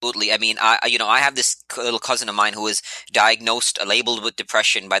absolutely. I mean, I have this little cousin of mine who was diagnosed, labeled with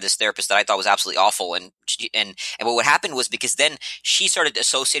depression by this therapist that I thought was absolutely awful. And what happened was because then she started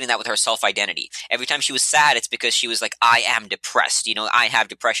associating that with her self-identity. Every time she was sad, it's because she was like, I am depressed. I have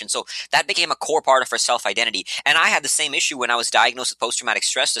depression. So that became a core part of her self-identity. And I had the same issue when I was diagnosed with post-traumatic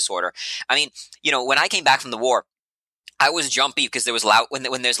stress disorder. I mean, when I came back from the war, I was jumpy because there was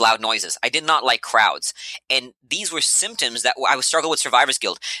when there's loud noises. I did not like crowds, and these were symptoms that I was struggling with survivor's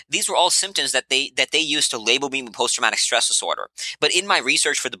guilt. These were all symptoms that they used to label me with post-traumatic stress disorder. But in my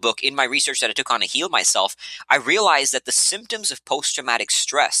research for the book, in my research that I took on to heal myself, I realized that the symptoms of post-traumatic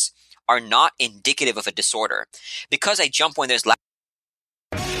stress are not indicative of a disorder. Because I jump when there's loud.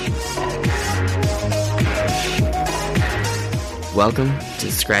 Welcome to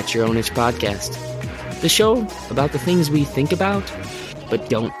the Scratch Your Own Itch podcast. The show about the things we think about, but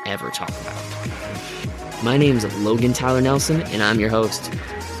don't ever talk about. My name's Logan Tyler Nelson, and I'm your host.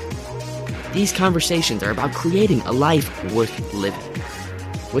 These conversations are about creating a life worth living,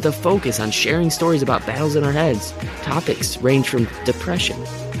 with a focus on sharing stories about battles in our heads. Topics range from depression,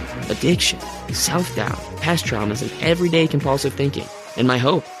 addiction, self-doubt, past traumas, and everyday compulsive thinking. And my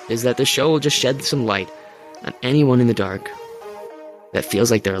hope is that the show will just shed some light on anyone in the dark that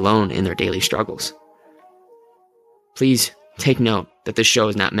feels like they're alone in their daily struggles. Please take note that this show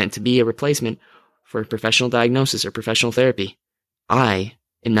is not meant to be a replacement for professional diagnosis or professional therapy. I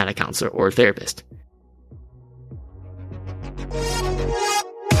am not a counselor or a therapist.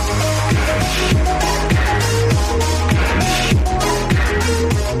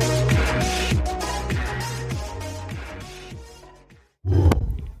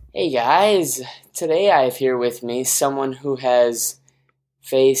 Hey guys, today I have here with me someone who has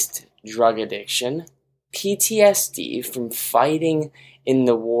faced drug addiction, PTSD from fighting in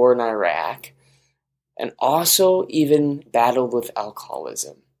the war in Iraq, and also even battled with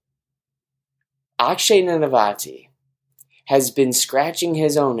alcoholism. Akshay Nanavati has been scratching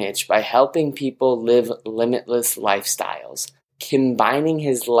his own itch by helping people live limitless lifestyles, combining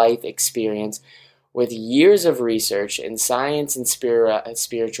his life experience with years of research in science and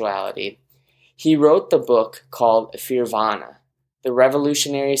spirituality. He wrote the book called Fearvana, the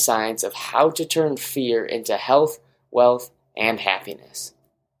revolutionary science of how to turn fear into health, wealth, and happiness.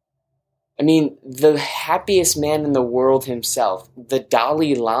 I mean, the happiest man in the world himself, the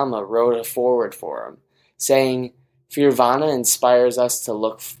Dalai Lama, wrote a foreword for him, saying, Fearvana inspires us to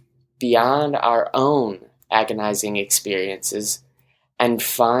look beyond our own agonizing experiences and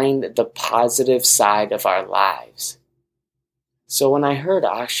find the positive side of our lives. So when I heard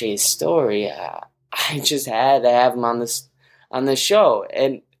Akshay's story, I just had to have him on the show.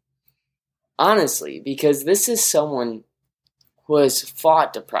 And honestly, because this is someone who has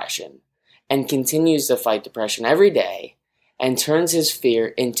fought depression and continues to fight depression every day and turns his fear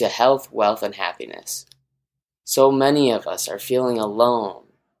into health, wealth, and happiness. So many of us are feeling alone.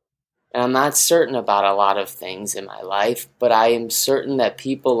 And I'm not certain about a lot of things in my life, but I am certain that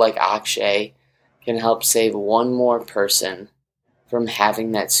people like Akshay can help save one more person from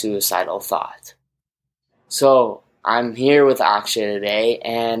having that suicidal thought. So I'm here with Akshay today,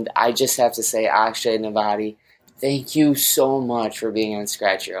 and I just have to say, Akshay Nanavati, thank you so much for being on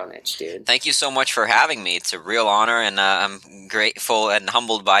Scratch Your Own Itch, dude. Thank you so much for having me. It's a real honor, and I'm grateful and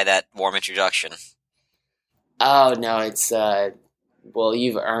humbled by that warm introduction. Oh, no, it's, well,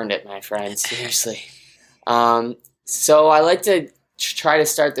 you've earned it, my friend, seriously. So I like to try to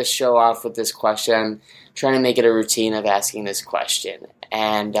start the show off with this question. I'm trying to make it a routine of asking this question.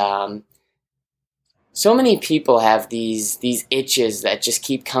 And so many people have these itches that just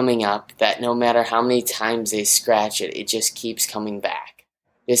keep coming up, that no matter how many times they scratch it, it just keeps coming back.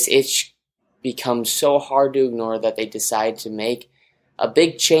 This itch becomes so hard to ignore that they decide to make a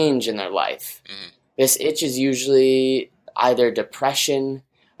big change in their life. Mm-hmm. This itch is usually either depression,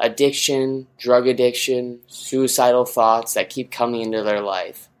 addiction, drug addiction, suicidal thoughts that keep coming into their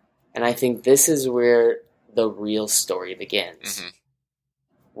life. And I think this is where the real story begins. Mm-hmm.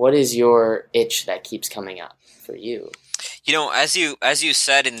 What is your itch that keeps coming up for you? As you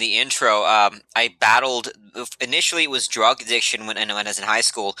said in the intro, I battled. Initially, it was drug addiction when I was in high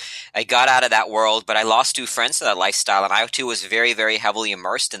school. I got out of that world, but I lost 2 friends to that lifestyle, and I too was very, very heavily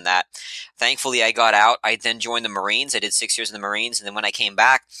immersed in that. Thankfully, I got out. I then joined the Marines. I did 6 years in the Marines, and then when I came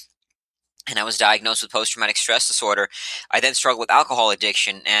back, and I was diagnosed with post-traumatic stress disorder, I then struggled with alcohol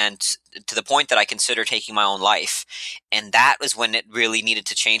addiction, and to the point that I consider taking my own life. And that was when it really needed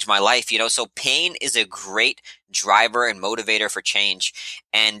to change my life, so pain is a great driver and motivator for change.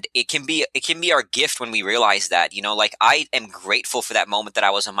 And it can be our gift when we realize that, like I am grateful for that moment that I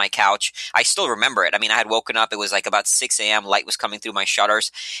was on my couch. I still remember it. I mean, I had woken up, it was like about 6 a.m. Light was coming through my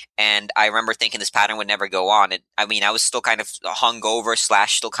shutters. And I remember thinking this pattern would never go on. I mean, I was still kind of hungover /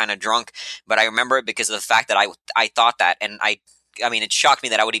 still kind of drunk, but I remember it because of the fact that I thought that. And I mean, it shocked me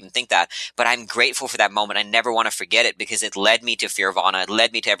that I would even think that, but I'm grateful for that moment. I never want to forget it because it led me to Fearvana. It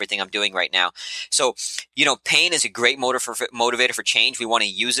led me to everything I'm doing right now. So, pain is a great motivator for change. We want to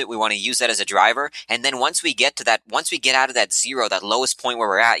use it. We want to use that as a driver. And then once we get out of that zero, that lowest point where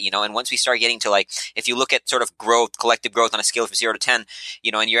we're at, and once we start getting to, like, if you look at sort of growth, collective growth on a scale from 0 to 10,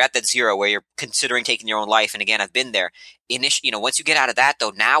 and you're at that zero where you're considering taking your own life. And again, I've been there. Once you get out of that,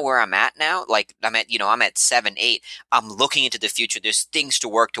 though, now where I'm at now, like I'm at 7, 8, I'm looking into the future. There's things to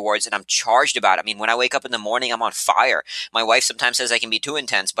work towards and I'm charged about it. I mean, when I wake up in the morning, I'm on fire. My wife sometimes says I can be too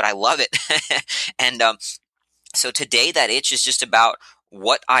intense, but I love it. And, so today that itch is just about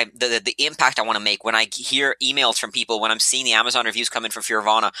what the impact I want to make. When I hear emails from people, when I'm seeing the Amazon reviews come in for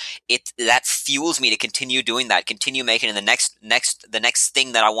Fearvana, that fuels me to continue doing that, continue making it the next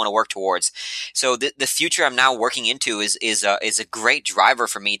thing that I want to work towards. So the future I'm now working into is a great driver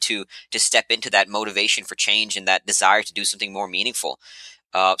for me to step into that motivation for change and that desire to do something more meaningful.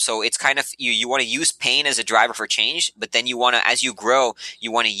 So it's kind of, you want to use pain as a driver for change, but then you want to, as you grow,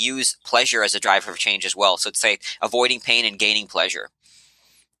 you want to use pleasure as a driver for change as well. So it's like avoiding pain and gaining pleasure.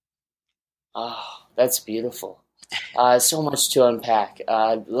 Oh, that's beautiful. So much to unpack.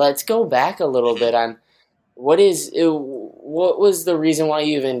 Let's go back a little bit on what was the reason why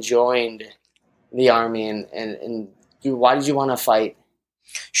you even joined the army, and why did you want to fight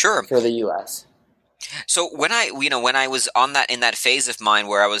Sure. for the U.S.? So when I was in that phase of mine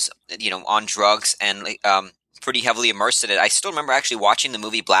where I was, on drugs and pretty heavily immersed in it, I still remember actually watching the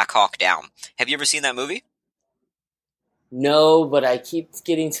movie Black Hawk Down. Have you ever seen that movie? No, but I keep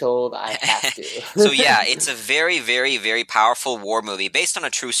getting told I have So to. yeah, it's a very, very, very powerful war movie based on a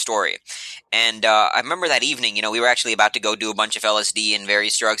true story. And I remember that evening, we were actually about to go do a bunch of LSD and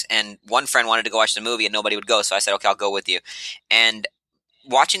various drugs, and one friend wanted to go watch the movie and nobody would go, so I said, okay, I'll go with you. And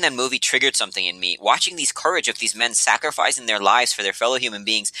watching that movie triggered something in me. Watching these courage of these men sacrificing their lives for their fellow human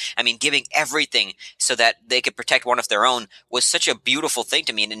beings, I mean, giving everything so that they could protect one of their own, was such a beautiful thing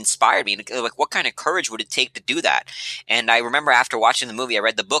to me, and it inspired me. Like, what kind of courage would it take to do that? And I remember after watching the movie, I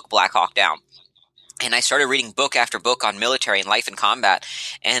read the book Black Hawk Down. And I started reading book after book on military and life in combat.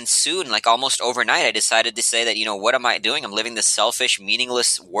 And soon, like almost overnight, I decided to say that, what am I doing? I'm living this selfish,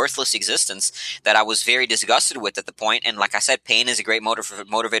 meaningless, worthless existence that I was very disgusted with at the point. And like I said, pain is a great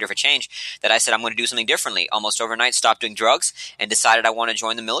motivator for change, that I said I'm going to do something differently. Almost overnight, stopped doing drugs and decided I want to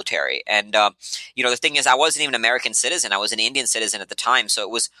join the military. And, the thing is, I wasn't even an American citizen. I was an Indian citizen at the time. So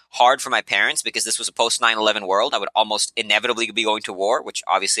it was hard for my parents because this was a post 9/11 world. I would almost inevitably be going to war, which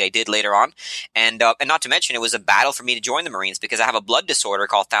obviously I did later on. And not to mention, it was a battle for me to join the Marines because I have a blood disorder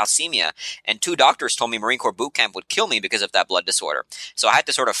called thalassemia, and 2 doctors told me Marine Corps boot camp would kill me because of that blood disorder. So I had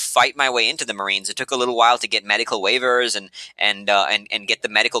to sort of fight my way into the Marines. It took a little while to get medical waivers and get the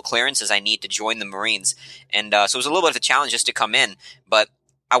medical clearances I need to join the Marines. And so it was a little bit of a challenge just to come in, but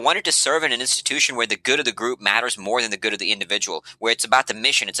I wanted to serve in an institution where the good of the group matters more than the good of the individual, where it's about the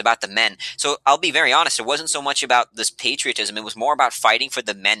mission, it's about the men. So I'll be very honest, it wasn't so much about this patriotism, it was more about fighting for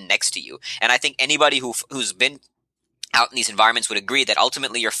the men next to you. And I think anybody who's been out in these environments would agree that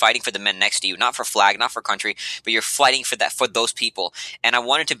ultimately you're fighting for the men next to you, not for flag, not for country, but you're fighting for those people. And I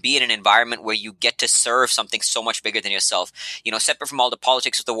wanted to be in an environment where you get to serve something so much bigger than yourself. Separate from all the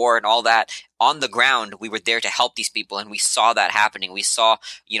politics of the war and all that, on the ground, we were there to help these people, and we saw that happening. We saw,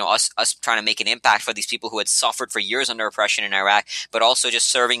 us trying to make an impact for these people who had suffered for years under oppression in Iraq, but also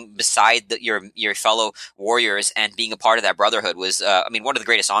just serving beside your fellow warriors and being a part of that brotherhood was, one of the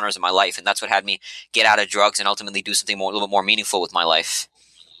greatest honors of my life, and that's what had me get out of drugs and ultimately do something a little bit more meaningful with my life.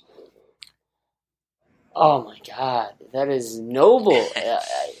 Oh my God, that is noble.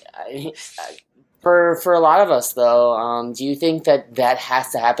 For a lot of us, though, do you think that has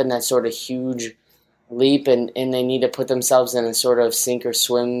to happen, that sort of huge leap, and they need to put themselves in a sort of sink or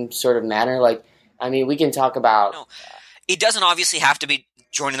swim sort of manner? Like, we can talk about... No, it doesn't obviously have to be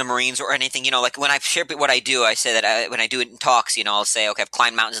joining the Marines or anything. Like when I share what I do, I say that when I do it in talks, I'll say, okay, I've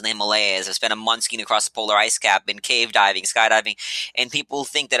climbed mountains in the Himalayas, I've spent a month skiing across the polar ice cap, been cave diving, skydiving, and people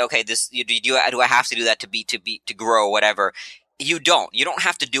think that, okay, do I have to do that to grow, whatever. You don't. You don't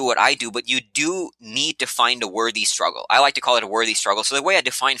have to do what I do, but you do need to find a worthy struggle. I like to call it a worthy struggle. So the way I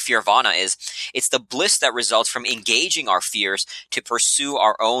define fearvana is it's the bliss that results from engaging our fears to pursue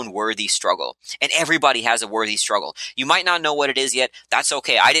our own worthy struggle. And everybody has a worthy struggle. You might not know what it is yet. That's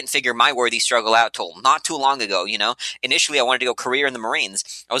okay. I didn't figure my worthy struggle out till not too long ago, you know. Initially I wanted to go career in the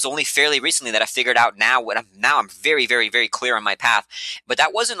Marines. I was only fairly recently that I figured out now I'm very, very, very clear on my path. But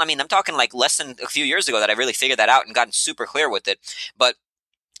that wasn't, I mean, I'm talking like less than a few years ago that I really figured that out and gotten super clear with it. But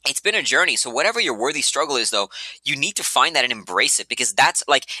it's been a journey. So whatever your worthy struggle is, though, you need to find that and embrace it, because that's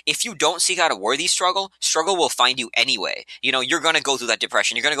like, if you don't seek out a worthy struggle, struggle will find you anyway. You know, you're going to go through that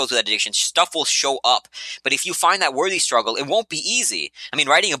depression. You're going to go through that addiction. Stuff will show up. But if you find that worthy struggle, it won't be easy. I mean,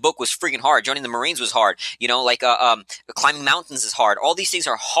 writing a book was freaking hard. Joining the Marines was hard. You know, like, climbing mountains is hard. All these things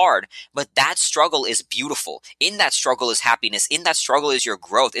are hard, but that struggle is beautiful. In that struggle is happiness. In that struggle is your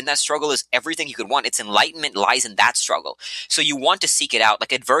growth. In that struggle is everything you could want. Its enlightenment lies in that struggle. So you want to seek it out.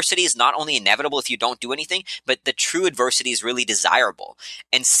 Like, adversity is not only inevitable if you don't do anything, but the true adversity is really desirable.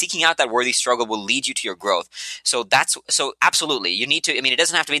 And seeking out that worthy struggle will lead you to your growth. So absolutely, you need to, I mean, it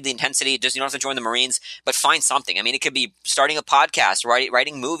doesn't have to be the intensity. You don't have to join the Marines, but find something. I mean, it could be starting a podcast,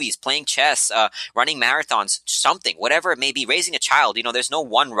 writing movies, playing chess, running marathons, something, whatever it may be, raising a child. You know, there's no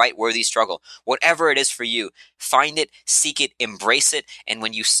one right worthy struggle. Whatever it is for you, find it, seek it, embrace it. And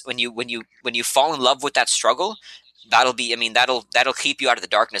when you fall in love with that struggle, that'll keep you out of the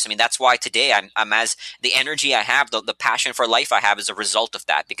darkness. I mean, that's why today I'm as the energy I have, the passion for life I have is a result of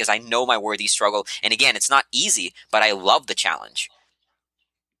that, because I know my worthy struggle. And again, it's not easy, but I love the challenge.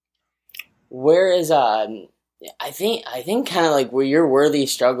 Whereas I think kind of like where your worthy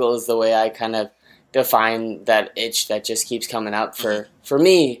struggle is the way I kind of define that itch that just keeps coming up Mm-hmm. for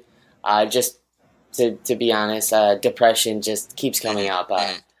me. Just to be honest, depression just keeps coming Mm-hmm.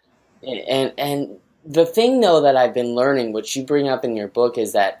 up. Mm-hmm. And the thing though that I've been learning, which you bring up in your book,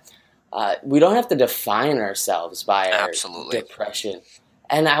 is that we don't have to define ourselves by our Absolutely. depression.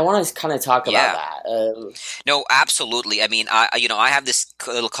 And I want to kind of talk about Yeah. that. No, absolutely. I mean, I have this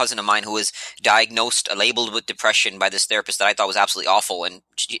little cousin of mine who was diagnosed, labeled with depression by this therapist that I thought was absolutely awful. And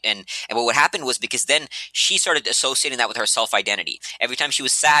what happened was, because then she started associating that with her self identity. Every time she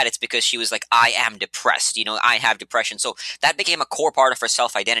was sad, it's because she was like, I am depressed. You know, I have depression. So that became a core part of her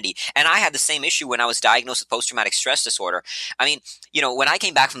self identity. And I had the same issue when I was diagnosed with post traumatic stress disorder. I mean, you know, when I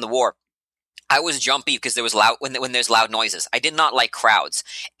came back from the war, I was jumpy because there was loud when there's loud noises. I did not like crowds,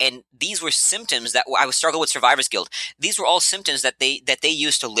 and these were symptoms that I was struggling with survivor's guilt. These were all symptoms that they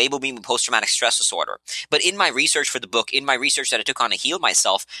used to label me with post traumatic stress disorder. But in my research for the book, in my research that I took on to heal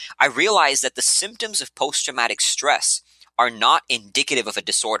myself, I realized that the symptoms of post traumatic stress are not indicative of a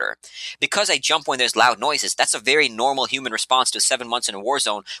disorder. Because I jump when there's loud noises, that's a very normal human response to 7 months in a war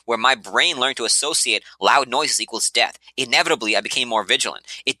zone, where my brain learned to associate loud noises equals death. Inevitably, I became more vigilant.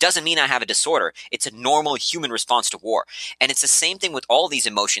 It doesn't mean I have a disorder. It's a normal human response to war. And it's the same thing with all these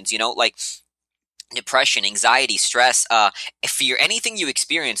emotions, you know, like depression, anxiety, stress, fear, anything you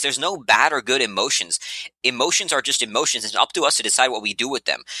experience. There's no bad or good emotions. Emotions are just emotions. It's up to us to decide what we do with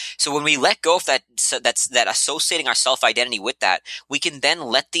them. So when we let go of that, that associating our self-identity with that, we can then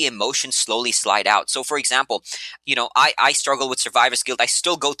let the emotion slowly slide out. So for example, you know, I struggle with survivor's guilt. I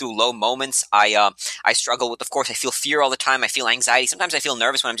still go through low moments. I struggle with, of course, I feel fear all the time. I feel anxiety. Sometimes I feel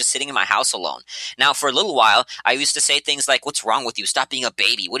nervous when I'm just sitting in my house alone. Now, for a little while, I used to say things like, what's wrong with you? Stop being a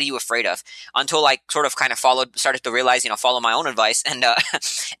baby. What are you afraid of? Until I sort of kind of started to realize, you know, follow my own advice and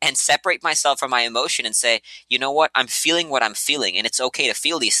and separate myself from my emotion and say, you know what, I'm feeling what I'm feeling, and it's okay to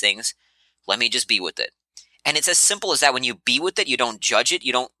feel these things. Let me just be with it. And it's as simple as that. When you be with it, you don't judge it.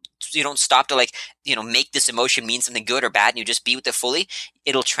 You don't stop to, like, you know, make this emotion mean something good or bad, and you just be with it fully.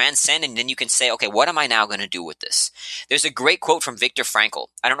 It'll transcend, and then you can say, okay, what am I now going to do with this? There's a great quote from Viktor Frankl.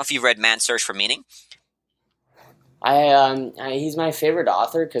 I don't know if you've read Man's Search for Meaning. He's my favorite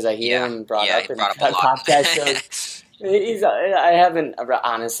author because I hear Yeah, him brought yeah, up he in brought up a lot. podcast shows. I haven't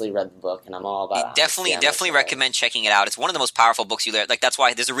honestly read the book, and I'm all about honesty on Definitely this. recommend checking it out. It's one of the most powerful books you learn. Like, that's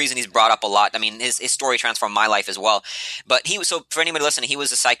why there's a reason he's brought up a lot. I mean, his story transformed my life as well. But so for anybody listening, he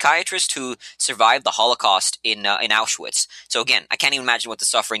was a psychiatrist who survived the Holocaust in Auschwitz. So again, I can't even imagine what the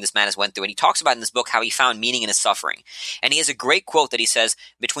suffering this man has went through. And he talks about in this book how he found meaning in his suffering. And he has a great quote that he says,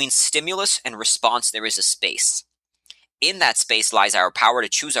 between stimulus and response, there is a space. In that space lies our power to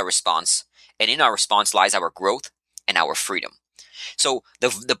choose our response, and in our response lies our growth and our freedom. So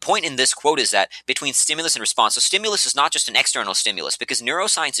the point in this quote is that between stimulus and response, so stimulus is not just an external stimulus, because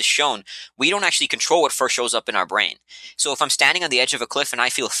neuroscience has shown we don't actually control what first shows up in our brain. So if I'm standing on the edge of a cliff and I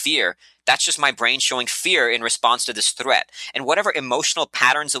feel fear, that's just my brain showing fear in response to this threat. And whatever emotional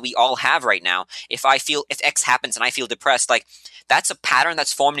patterns that we all have right now, if X happens and I feel depressed, like that's a pattern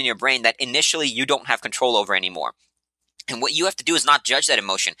that's formed in your brain that initially you don't have control over anymore. And what you have to do is not judge that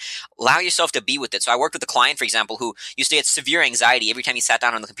emotion. Allow yourself to be with it. So I worked with a client, for example, who used to get severe anxiety every time he sat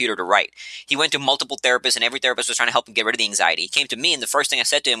down on the computer to write. He went to multiple therapists, and every therapist was trying to help him get rid of the anxiety. He came to me, and the first thing I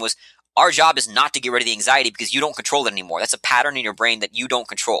said to him was, our job is not to get rid of the anxiety because you don't control it anymore. That's a pattern in your brain that you don't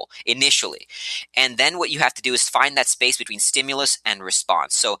control initially. And then what you have to do is find that space between stimulus and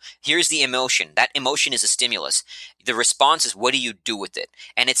response. So here's the emotion. That emotion is a stimulus. The response is, what do you do with it?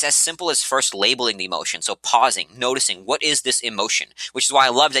 And it's as simple as first labeling the emotion. So pausing, noticing, what is this emotion? Which is why I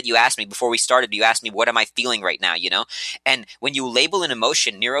love that you asked me before we started, you asked me, what am I feeling right now, And when you label an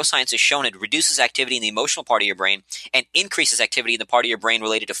emotion, neuroscience has shown it reduces activity in the emotional part of your brain and increases activity in the part of your brain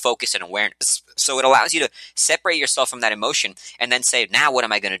related to focus and awareness. So it allows you to separate yourself from that emotion and then say, now what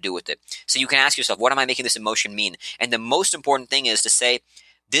am I going to do with it? So you can ask yourself, what am I making this emotion mean? And the most important thing is to say,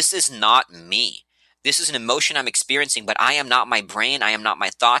 this is not me. This is an emotion I'm experiencing, but I am not my brain. I am not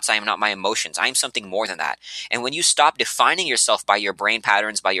my thoughts. I am not my emotions. I am something more than that. And when you stop defining yourself by your brain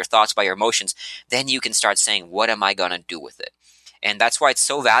patterns, by your thoughts, by your emotions, then you can start saying, what am I going to do with it? And that's why it's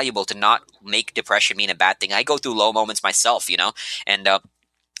so valuable to not make depression mean a bad thing. I go through low moments myself, and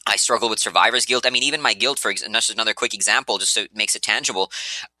I struggle with survivor's guilt. I mean, even my guilt, for example, that's just another quick example, just so it makes it tangible.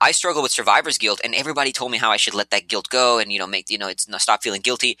 I struggle with survivor's guilt, and everybody told me how I should let that guilt go and, stop feeling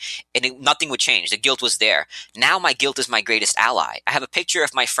guilty, and nothing would change. The guilt was there. Now my guilt is my greatest ally. I have a picture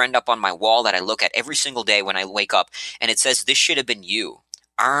of my friend up on my wall that I look at every single day when I wake up, and it says, this should have been you.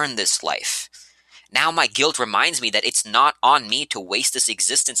 Earn this life. Now my guilt reminds me that it's not on me to waste this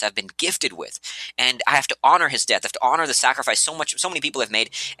existence I've been gifted with. And I have to honor his death. I have to honor the sacrifice so many people have made.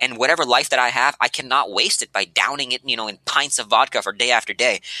 And whatever life that I have, I cannot waste it by downing it, in pints of vodka for day after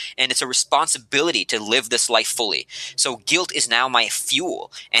day. And it's a responsibility to live this life fully. So guilt is now my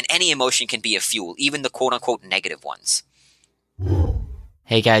fuel. And any emotion can be a fuel, even the quote unquote negative ones.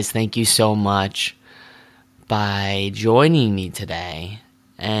 Hey guys, thank you so much by joining me today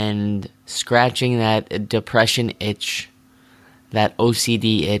and scratching that depression itch, that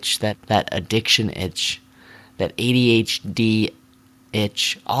OCD itch, that addiction itch, that ADHD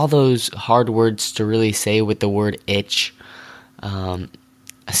itch, all those hard words to really say with the word itch.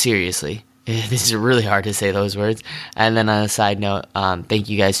 Seriously, this is really hard to say those words. And then on a side note, thank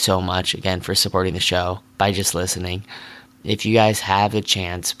you guys so much again for supporting the show by just listening. If you guys have a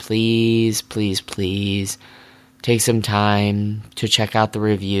chance, please, please, please take some time to check out the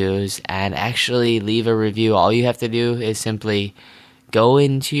reviews and actually leave a review. All you have to do is simply go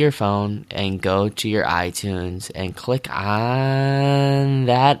into your phone and go to your iTunes and click on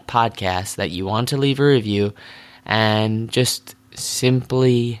that podcast that you want to leave a review and just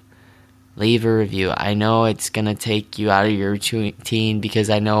simply leave a review. I know it's going to take you out of your routine because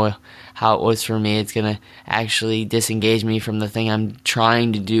I know how it was for me. It's going to actually disengage me from the thing I'm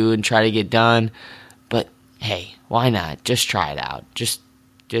trying to do and try to get done. But hey, why not? Just try it out. Just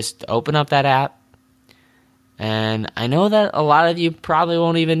open up that app. And I know that a lot of you probably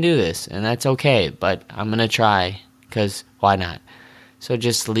won't even do this, and that's okay, but I'm going to try, because why not? So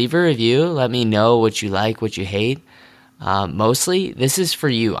just leave a review. Let me know what you like, what you hate. Mostly, this is for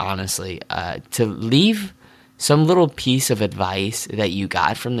you, honestly, to leave some little piece of advice that you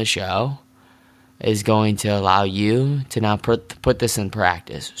got from the show is going to allow you to now put this in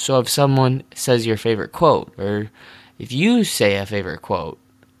practice. So if someone says your favorite quote, or if you say a favorite quote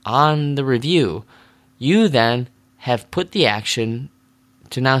on the review, you then have put the action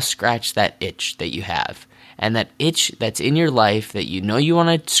to now scratch that itch that you have. And that itch that's in your life that you know you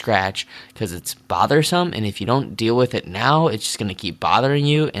want to scratch because it's bothersome, and if you don't deal with it now, it's just going to keep bothering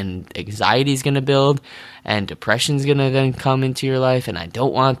you, and anxiety is going to build, and depression is going to then come into your life, and I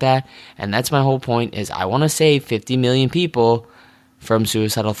don't want that. And that's my whole point, is I want to save 50 million people from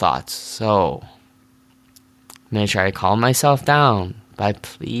suicidal thoughts. So I'm going to try to calm myself down by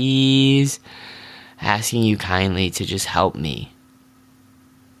please asking you kindly to just help me.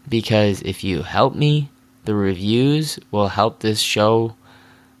 Because if you help me, the reviews will help this show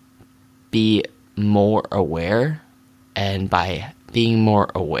be more aware. And by being more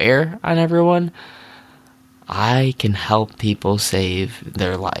aware on everyone, I can help people save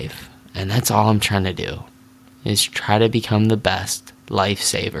their life. And that's all I'm trying to do, is try to become the best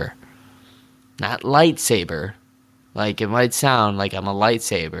lifesaver. Not lightsaber, like it might sound like I'm a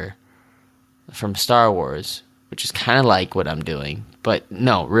lightsaber from Star Wars, which is kind of like what I'm doing. But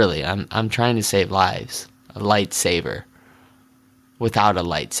no, really, I'm trying to save lives. A lightsaber without a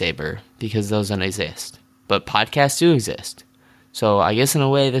lightsaber, because those don't exist. But podcasts do exist. So I guess in a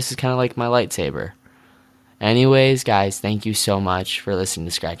way, this is kind of like my lightsaber. Anyways, guys, thank you so much for listening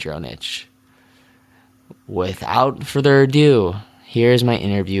to Scratch Your Own Itch. Without further ado, here's my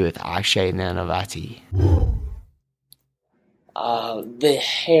interview with Akshay Nanavati. The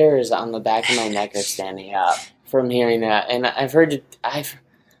hairs on the back of my neck are standing up from hearing that. And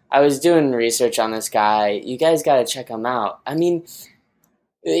I was doing research on this guy. You guys got to check him out. I mean,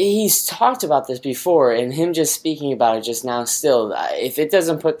 he's talked about this before, and him just speaking about it just now still, if it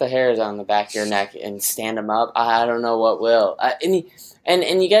doesn't put the hairs on the back of your neck and stand them up, I don't know what will.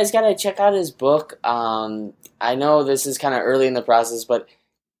 And you guys got to check out his book. I know this is kind of early in the process, but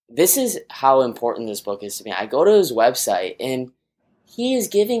this is how important this book is to me. I go to his website, and he is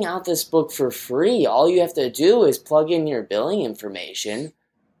giving out this book for free. All you have to do is plug in your billing information,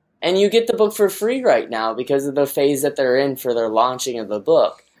 and you get the book for free right now because of the phase that they're in for their launching of the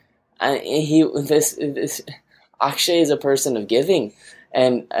book. This Akshay is a person of giving,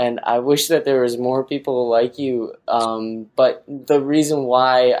 and I wish that there was more people like you. But the reason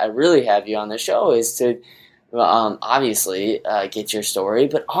why I really have you on the show is to obviously get your story,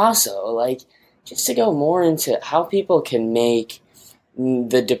 but also just to go more into how people can make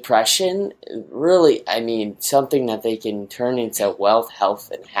the depression really, something that they can turn into wealth, health,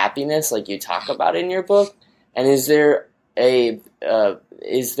 and happiness, like you talk about in your book. And is there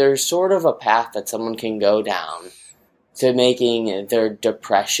sort of a path that someone can go down to making their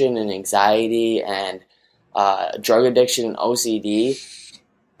depression and anxiety and drug addiction and OCD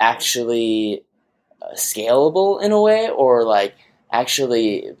actually scalable in a way, or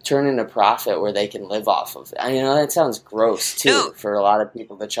actually turn into profit where they can live off of it? That sounds gross too for a lot of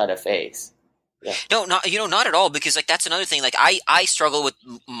people to try to face. Yeah. No, not at all, because that's another thing. I struggle with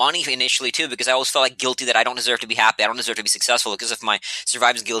money initially too, because I always felt guilty that I don't deserve to be happy. I don't deserve to be successful because of my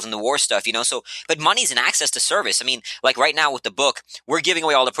survivor's guilt and the war stuff, So, but money's an access to service. Right now with the book, we're giving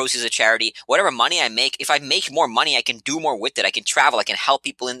away all the proceeds of charity. Whatever money I make, if I make more money, I can do more with it. I can travel. I can help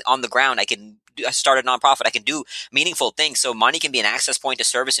people on the ground. I can start a nonprofit. I can do meaningful things. So money can be an access point to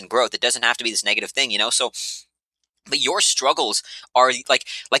service and growth. It doesn't have to be this negative thing, So, but your struggles are like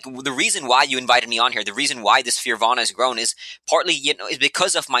the reason why you invited me on here, the reason why this Fearvana has grown is partly, is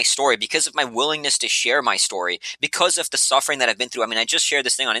because of my story, because of my willingness to share my story, because of the suffering that I've been through. I just shared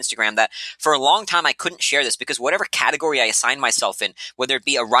this thing on Instagram that for a long time I couldn't share this because whatever category I assigned myself in, whether it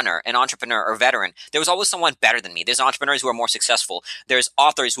be a runner, an entrepreneur, or veteran, there was always someone better than me. There's entrepreneurs who are more successful. There's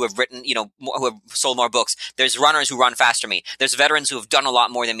authors who have written, who have sold more books. There's runners who run faster than me. There's veterans who have done a lot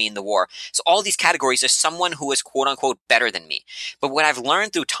more than me in the war. So all these categories, there's someone who is quote unquote better than me. But what I've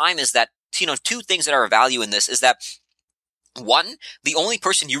learned through time is that, two things that are of value in this is that, one, the only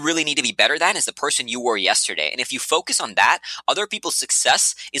person you really need to be better than is the person you were yesterday. And if you focus on that, other people's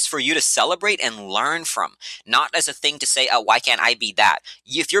success is for you to celebrate and learn from, not as a thing to say, oh, why can't I be that?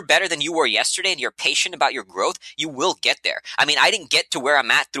 If you're better than you were yesterday and you're patient about your growth, you will get there. I didn't get to where I'm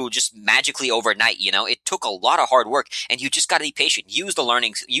at through just magically overnight, It took a lot of hard work, and you just got to be patient. Use the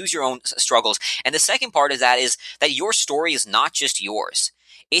learnings, use your own struggles. And the second part of that is that your story is not just yours.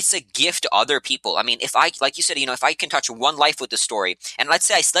 It's a gift to other people. If I, like you said, if I can touch one life with this story, and let's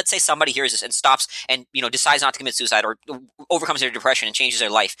say somebody hears this and stops and, decides not to commit suicide or overcomes their depression and changes their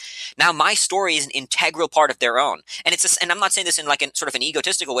life. Now my story is an integral part of their own. And and I'm not saying this in sort of an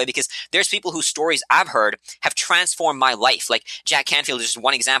egotistical way, because there's people whose stories I've heard have transformed my life. Like Jack Canfield is just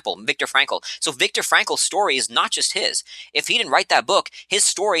one example, Viktor Frankl. So Viktor Frankl's story is not just his. If he didn't write that book, his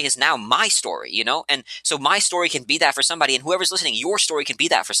story is now my story, And so my story can be that for somebody, and whoever's listening, your story can be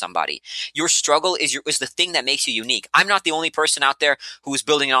that for somebody. Your struggle is the thing that makes you unique. I'm not the only person out there who is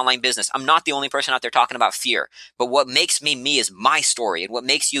building an online business. I'm not the only person out there talking about fear. But what makes me me is my story, and what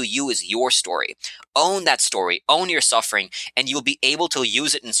makes you you is your story. Own that story, own your suffering, and you'll be able to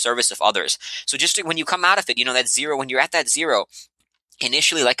use it in service of others. So when you come out of it, that zero, when you're at that zero,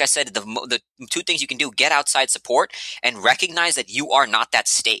 initially, like I said, the two things you can do: get outside support and recognize that you are not that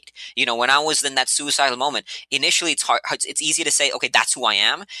state. When I was in that suicidal moment, initially it's hard. It's easy to say, okay, that's who I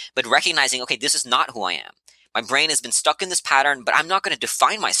am, but recognizing, okay, this is not who I am. My brain has been stuck in this pattern, but I'm not going to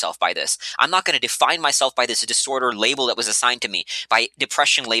define myself by this. I'm not going to define myself by this disorder label that was assigned to me, by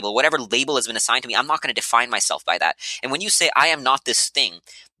depression label, whatever label has been assigned to me. I'm not going to define myself by that. And when you say, I am not this thing,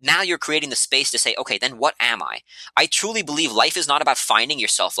 now you're creating the space to say, okay, then what am I? I truly believe life is not about finding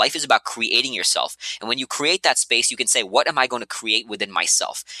yourself. Life is about creating yourself. And when you create that space, you can say, what am I going to create within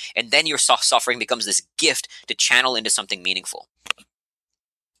myself? And then your suffering becomes this gift to channel into something meaningful.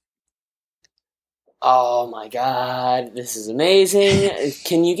 Oh my God, this is amazing.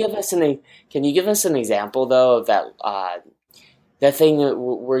 Can you give us an example though of that thing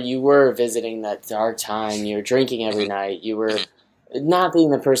where you were visiting that dark time, you were drinking every Mhm, night, you were mhm. not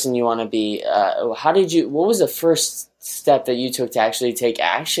being the person you want to be. What was the first step that you took to actually take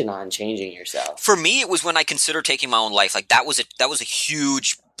action on changing yourself? For me, it was when I considered taking my own life. Like that was a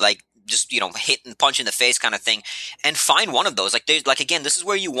huge, like, just hit and punch in the face kind of thing. And find one of those. Like there's, like, again, this is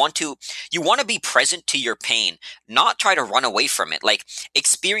where you want to be present to your pain, not try to run away from it. Like,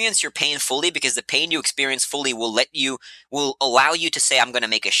 experience your pain fully, because the pain you experience fully will allow you to say, I'm going to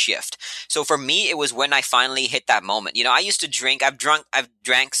make a shift. So for me, it was when I finally hit that moment. I used to drink. I've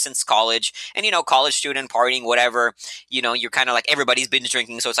drank since college, and college student partying, whatever. You're kind of like, everybody's been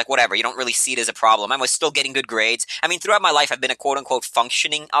drinking, so it's like, whatever. You don't really see it as a problem. I was still getting good grades. I mean, throughout my life, I've been a quote unquote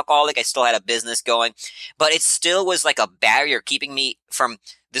functioning alcoholic. I still had a business going, but it still was like a barrier keeping me from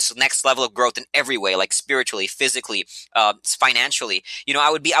this next level of growth in every way, like spiritually, physically, financially.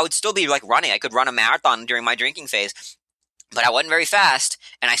 I would still be like running. I could run a marathon during my drinking phase, but I wasn't very fast,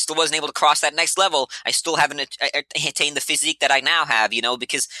 and I still wasn't able to cross that next level. I still haven't attained the physique that I now have,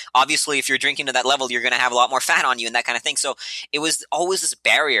 because obviously if you're drinking to that level, you're going to have a lot more fat on you and that kind of thing. So it was always this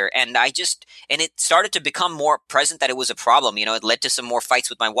barrier, and it started to become more present that it was a problem. It led to some more fights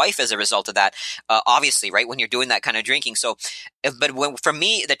with my wife as a result of that, obviously, right, when you're doing that kind of drinking. So, for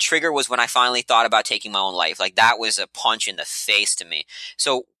me, the trigger was when I finally thought about taking my own life. Like, that was a punch in the face to me.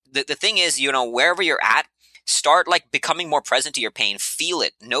 So the thing is, wherever you're at, start like becoming more present to your pain. Feel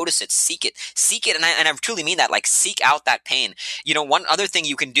it, notice it, seek it, and I truly mean that. Like, seek out that pain. One other thing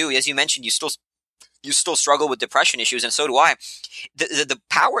you can do, as you mentioned, you still struggle with depression issues, and so do I. The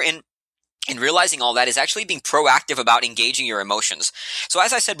power in realizing all that is actually being proactive about engaging your emotions. So,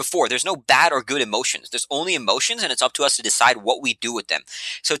 as I said before, there's no bad or good emotions. There's only emotions, and it's up to us to decide what we do with them.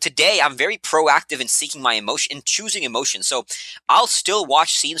 So today, I'm very proactive in seeking my emotion, in choosing emotions. So I'll still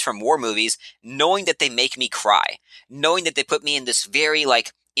watch scenes from war movies, knowing that they make me cry, knowing that they put me in this very,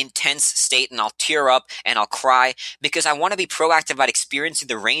 like, intense state, and I'll tear up and I'll cry, because I want to be proactive about experiencing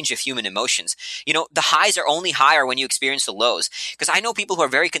the range of human emotions. The highs are only higher when you experience the lows. Because I know people who are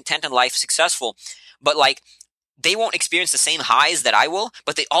very content in life, successful, but like, they won't experience the same highs that I will,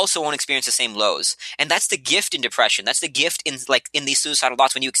 but they also won't experience the same lows. And that's the gift in depression. That's the gift in these suicidal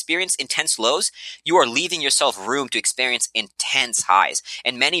thoughts. When you experience intense lows, you are leaving yourself room to experience intense highs.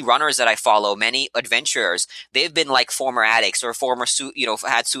 And many runners that I follow, many adventurers, they've been like former addicts or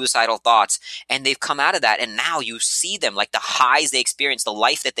had suicidal thoughts, and they've come out of that. And now you see them, like, the highs they experience, the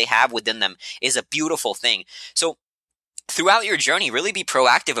life that they have within them is a beautiful thing. So throughout your journey, really be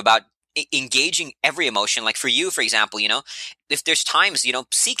proactive about engaging every emotion. Like, for you, for example, if there's times,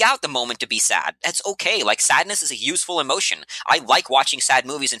 seek out the moment to be sad. That's okay. Like, sadness is a useful emotion. I like watching sad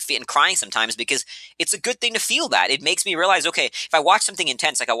movies and crying sometimes, because it's a good thing to feel that. It makes me realize, okay, if I watch something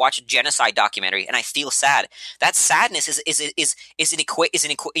intense, like I watch a genocide documentary and I feel sad, that sadness it's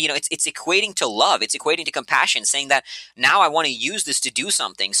equating to love. It's equating to compassion, saying that now I want to use this to do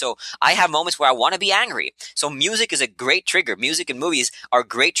something. So I have moments where I want to be angry. So music is a great trigger. Music and movies are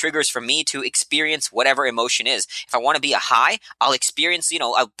great triggers for me to experience whatever emotion is. If I want to be a high, I'll experience,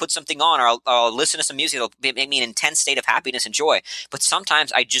 I'll put something on, or I'll listen to some music that'll make me an intense state of happiness and joy. But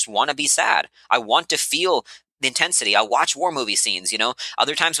sometimes I just want to be sad. I want to feel the intensity. I'll watch war movie scenes,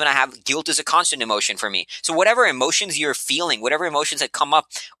 Other times when I have guilt is a constant emotion for me. So whatever emotions you're feeling, whatever emotions that come up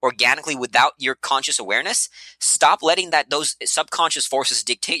organically without your conscious awareness, stop letting those subconscious forces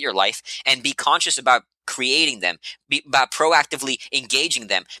dictate your life, and be conscious about creating them, about proactively engaging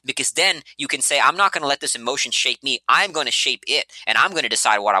them, because then you can say, I'm not going to let this emotion shape me. I'm going to shape it, and I'm going to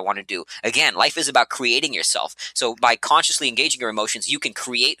decide what I want to do. Again, life is about creating yourself. So by consciously engaging your emotions, you can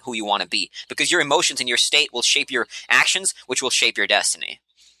create who you want to be, because your emotions and your state will shape your actions, which will shape your destiny.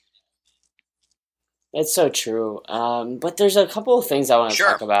 It's so true. But there's a couple of things I want to Sure.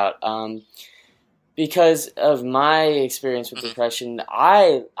 talk about. Because of my experience with Hmm. depression,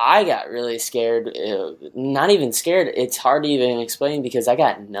 I got really scared. Not even scared. It's hard to even explain, because I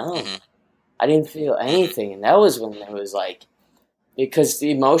got numb. Hmm. I didn't feel Hmm. anything, and that was when it was like, because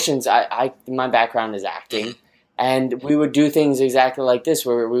the emotions. My background is Hmm. acting, and we would do things exactly like this,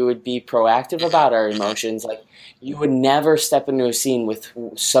 where we would be proactive Hmm. about our Hmm. emotions. Like, you would never step into a scene with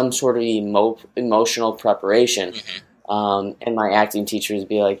some sort of emotional preparation. Hmm. And my acting teachers would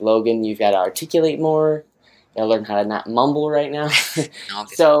be like, Logan, you've got to articulate more. You got to learn how to not mumble right now.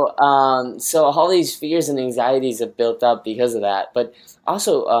 Obviously. So all these fears and anxieties have built up because of that. But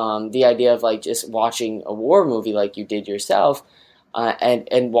also, the idea of like just watching a war movie like you did yourself,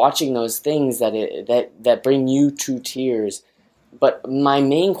 and watching those things that bring you to tears, But my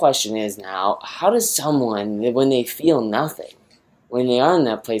main question is now, how does someone, when they feel nothing, when they are in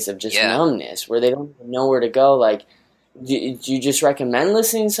that place of just Yeah. numbness, where they don't even know where to go, like, do you just recommend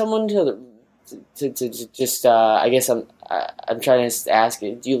listening to someone to just, I guess I'm trying to ask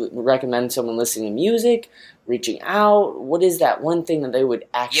you, do you recommend someone listening to music, reaching out? What is that one thing that they would Yeah,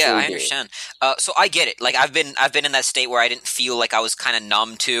 actually I do? understand. So I get it. Like I've been in that state where I didn't feel like I was kind of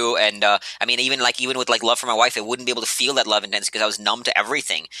numb to, and I mean, even with like love for my wife, I wouldn't be able to feel that love intense because I was numb to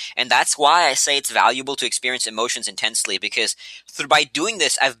everything. And that's why I say it's valuable to experience emotions intensely, because by doing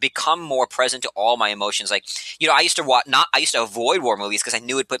this, I've become more present to all my emotions. Like, I used to I used to avoid war movies because I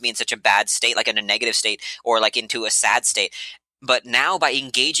knew it put me in such a bad state, like in a negative state or like into a sad state. But now, by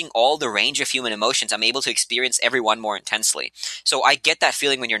engaging all the range of human emotions, I'm able to experience every one more intensely. So I get that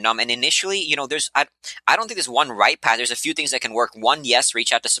feeling when you're numb. And initially, I don't think there's one right path. There's a few things that can work. One, yes,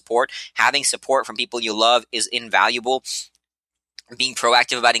 reach out to support. Having support from people you love is invaluable. Being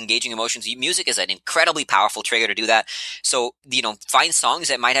proactive about engaging emotions. Music is an incredibly powerful trigger to do that. So, find songs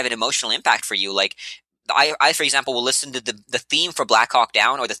that might have an emotional impact for you. Like, I, for example, will listen to the theme for Black Hawk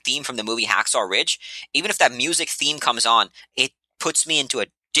Down or the theme from the movie Hacksaw Ridge. Even if that music theme comes on, it puts me into a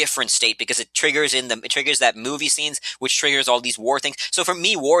different state because it triggers that movie scenes, which triggers all these war things. So for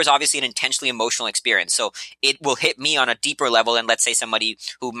me, war is obviously an intensely emotional experience. So it will hit me on a deeper level than, let's say, somebody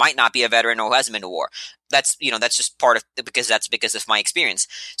who might not be a veteran or who hasn't been to war. That's just part of, because of my experience.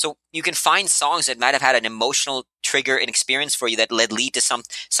 So you can find songs that might have had an emotional trigger and experience for you that lead to some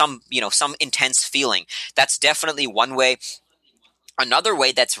intense feeling. That's definitely one way. Another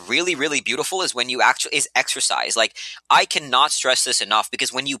way that's really, really beautiful is when you actually is exercise. Like, I cannot stress this enough,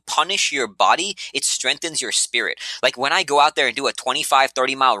 because when you punish your body, it strengthens your spirit. Like, when I go out there and do a 25,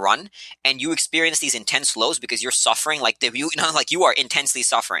 30-mile run and you experience these intense lows because you're suffering, like like you are intensely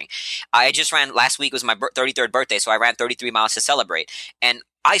suffering. I just ran, last week was my 33rd birthday, so I ran 33 miles to celebrate. And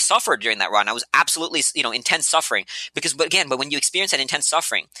I suffered during that run. I was absolutely, intense suffering but when you experience that intense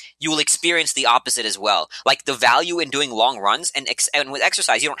suffering, you will experience the opposite as well. Like, the value in doing long runs and with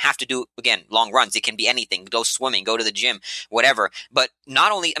exercise, you don't have to do, again, long runs. It can be anything. Go swimming, go to the gym, whatever. But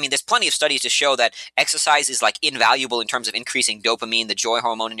not only, there's plenty of studies to show that exercise is like invaluable in terms of increasing dopamine, the joy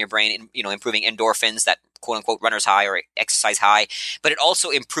hormone in your brain, improving endorphins, that quote unquote runner's high or exercise high, but it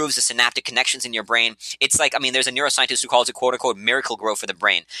also improves the synaptic connections in your brain. It's like, there's a neuroscientist who calls it quote unquote miracle grow for the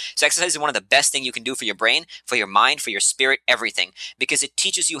brain. So exercise is one of the best things you can do for your brain, for your mind, for your spirit, everything, because it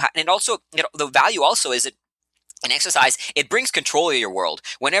teaches you how, and it also, the value also is that in exercise, it brings control of your world.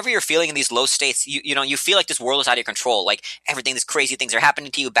 Whenever you're feeling in these low states, you feel like this world is out of your control. Like, everything, these crazy things are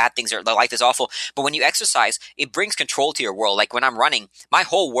happening to you, bad things the life is awful. But when you exercise, it brings control to your world. Like, when I'm running, my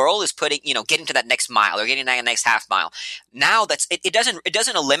whole world is getting to that next mile or getting to that next half mile. Now it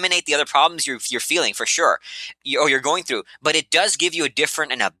doesn't eliminate the other problems you're feeling, for sure, or you're going through, but it does give you a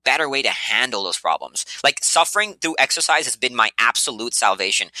different and a better way to handle those problems. Like, suffering through exercise has been my absolute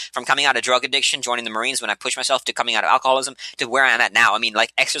salvation. From coming out of drug addiction, joining the Marines when I pushed myself, to coming out of alcoholism, to where I'm at now.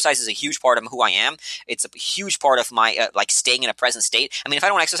 Like, exercise is a huge part of who I am. It's a huge part of my staying in a present state. If I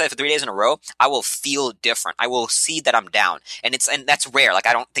don't exercise for 3 days in a row, I will feel different. I will see that I'm down, and that's rare. Like,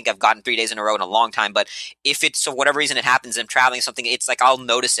 I don't think I've gotten 3 days in a row in a long time. But if it's, for whatever reason, it happens, I'm traveling something, it's like I'll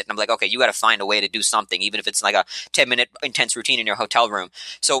notice it, and I'm like, okay, you got to find a way to do something, even if it's like a 10-minute intense routine in your hotel room.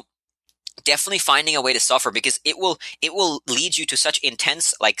 So definitely finding a way to suffer, because it will lead you to such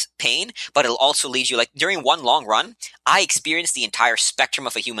intense pain, but it'll also lead you, like, during one long run, I experienced the entire spectrum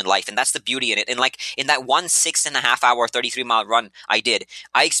of a human life, and that's the beauty in it. And like, in that 6.5 hour 33-mile run I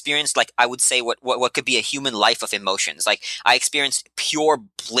experienced, like, I would say what could be a human life of emotions. Like, I experienced pure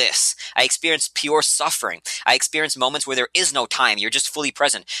bliss, I experienced pure suffering, I experienced moments where there is no time, you're just fully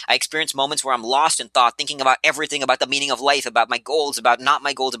present. I experienced moments where I'm lost in thought, thinking about everything, about the meaning of life, about my goals, about not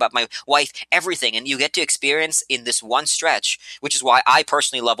my goals, about my wife, everything. And you get to experience in this one stretch, which is why I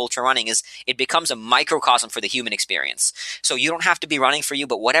personally love ultra running, is it becomes a microcosm for the human experience. So you don't have to be running for you,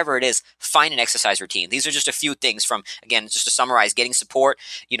 but whatever it is, find an exercise routine. These are just a few things from, again, just to summarize: getting support,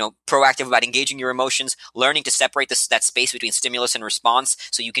 proactive about engaging your emotions, learning to separate that space between stimulus and response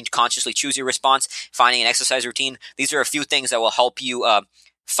so you can consciously choose your response, finding an exercise routine. These are a few things that will help you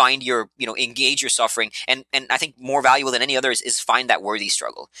find your, engage your suffering. And I think more valuable than any other is find that worthy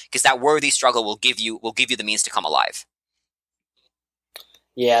struggle, because that worthy struggle will give you the means to come alive.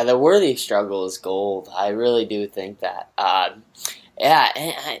 Yeah, the worthy struggle is gold. I really do think that. Yeah,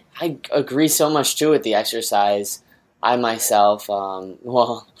 and I agree so much too with the exercise. I myself,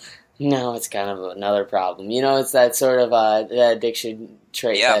 well, no, it's kind of another problem. It's that sort of that addiction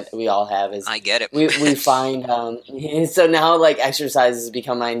trait Yeah, that we all have. Is I get it. we find so now, like, exercise has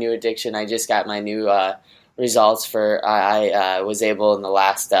become my new addiction. I just got my new results for I was able in the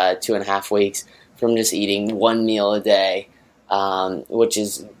last 2.5 weeks from just eating one meal a day, which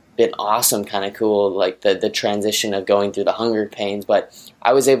has been awesome, kind of cool, like the transition of going through the hunger pains. But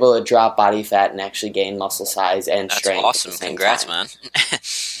I was able to drop body fat and actually gain muscle size and That's strength awesome. at the same Congrats, time. man.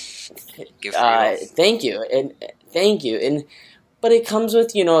 Good for you. Thank you, and thank you, and but it comes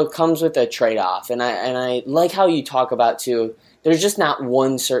with a trade off, and I like how you talk about too. There's just not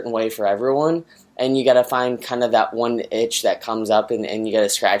one certain way for everyone, and you got to find kind of that one itch that comes up, and you got to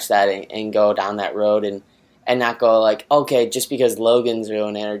scratch that and go down that road, and not go like, okay, just because Logan's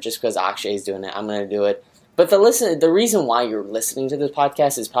doing it or just because Akshay's doing it, I'm going to do it. But the reason why you're listening to this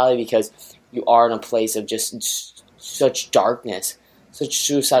podcast is probably because you are in a place of just such darkness, such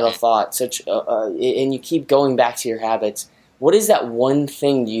suicidal thought, and you keep going back to your habits. What is that one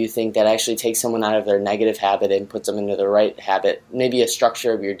thing, do you think, that actually takes someone out of their negative habit and puts them into the right habit? Maybe a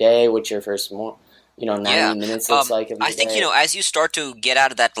structure of your day, what your first 90 minutes looks like of your I think, day. as you start to get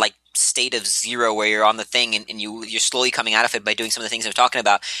out of that, like, state of zero where you're on the thing and you're slowly coming out of it by doing some of the things I'm talking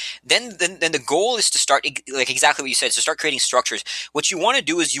about, then the goal is to start, like exactly what you said, is to start creating structures. What you want to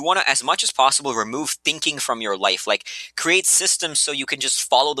do is you want to, as much as possible, remove thinking from your life, like create systems so you can just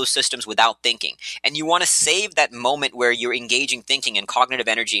follow those systems without thinking. And you want to save that moment where you're engaging thinking and cognitive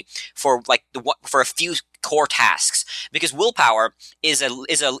energy for a few core tasks, because willpower is a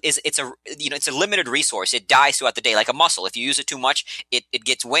limited resource. It dies throughout the day, like a muscle. If you use it too much, it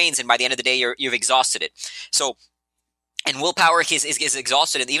gets wanes, and by the end of the day, you've exhausted it. So. And willpower is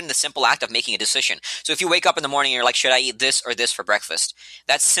exhausted in even the simple act of making a decision. So if you wake up in the morning and you're like, should I eat this or this for breakfast?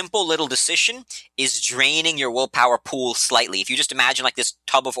 That simple little decision is draining your willpower pool slightly. If you just imagine like this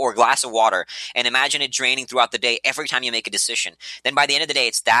tub or glass of water and imagine it draining throughout the day every time you make a decision, then by the end of the day,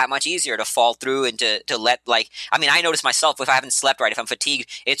 it's that much easier to fall through and to let, I notice myself, if I haven't slept right, if I'm fatigued,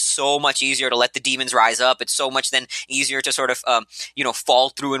 it's so much easier to let the demons rise up. It's so much then easier to sort of, fall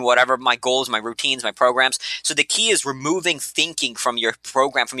through in whatever my goals, my routines, my programs. So the key is removing thinking from your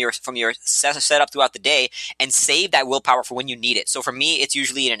program, from your setup throughout the day, and save that willpower for when you need it. So for me, it's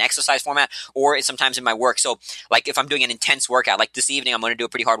usually in an exercise format, or it's sometimes in my work. So like if I'm doing an intense workout, like this evening, I'm going to do a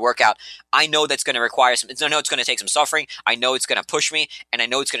pretty hard workout. I know that's going to require I know it's going to take some suffering. I know it's going to push me, and I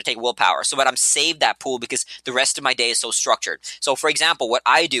know it's going to take willpower. So, but I'm saved that pool because the rest of my day is so structured. So for example, what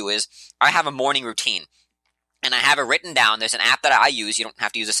I do is I have a morning routine. And I have it written down. There's an app that I use. You don't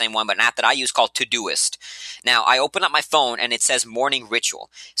have to use the same one, but an app that I use called Todoist. Now, I open up my phone and it says morning ritual.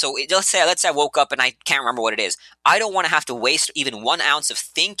 So let's say I woke up and I can't remember what it is. I don't want to have to waste even 1 ounce of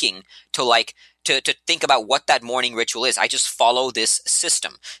thinking to think about what that morning ritual is. I just follow this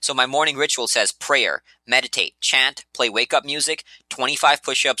system. So my morning ritual says prayer, meditate, chant, play wake-up music, 25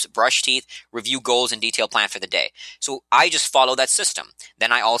 push-ups, brush teeth, review goals, and detail plan for the day. So I just follow that system.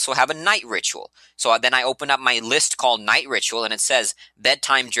 Then I also have a night ritual. So then I open up my list called night ritual, and it says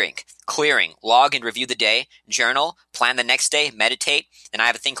bedtime drink, clearing, log and review the day, journal, plan the next day, meditate. Then I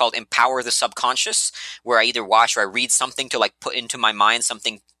have a thing called empower the subconscious, where I either watch or I read something to like put into my mind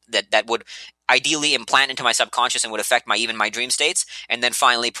something that would ideally implant into my subconscious and would affect even my dream states. And then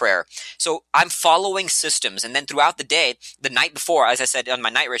finally prayer. So I'm following systems. And then throughout the day, the night before, as I said on my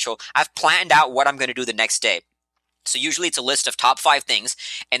night ritual, I've planned out what I'm going to do the next day. So usually it's a list of top 5 things,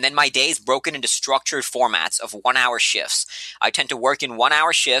 and then my day is broken into structured formats of 1-hour shifts. I tend to work in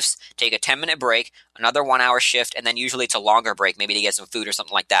 1-hour shifts, take a 10-minute break, another 1-hour shift, and then usually it's a longer break, maybe to get some food or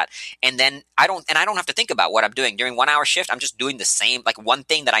something like that. And then I don't have to think about what I'm doing. During 1-hour shift, I'm just doing the same, like one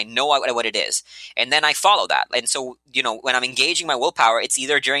thing that I know what it is. And then I follow that. And so, when I'm engaging my willpower, it's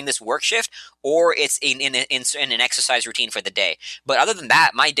either during this work shift or it's in an exercise routine for the day. But other than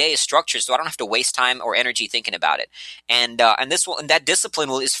that, my day is structured, so I don't have to waste time or energy thinking about it. And that discipline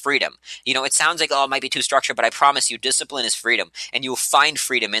is freedom. It sounds like, it might be too structured, but I promise you, discipline is freedom, and you'll find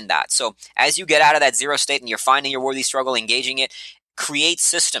freedom in that. So as you get out of that zero state and you're finding your worthy struggle, engaging it, create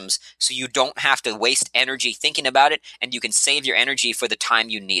systems so you don't have to waste energy thinking about it, and you can save your energy for the time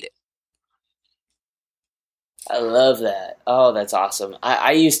you need it. I love that. Oh, that's awesome.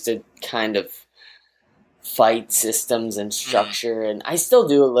 I used to kind of fight systems and structure, and I still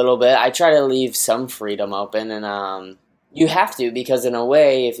do a little bit. I try to leave some freedom open, and you have to, because in a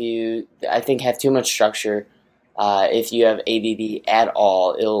way, if you, I think, have too much structure, if you have ADD at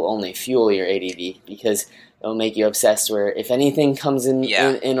all, it'll only fuel your ADD, because it'll make you obsessed. Where if anything comes in,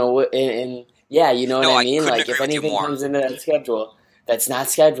 Yeah. Yeah, you know what I mean. Couldn't Like agree if with you anything more. comes into that schedule that's not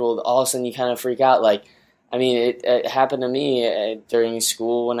scheduled, all of a sudden you kind of freak out. Like, I mean, it happened to me during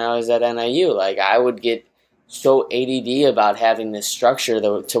school when I was at NIU. Like, I would get so ADD about having this structure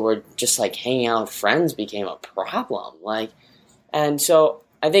to where just like hanging out with friends became a problem. Like, and so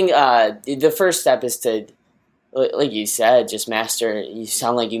I think the first step is to like you said, just master. You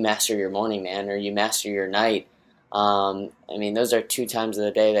sound like you master your morning, man, or you master your night. I mean, those are two times of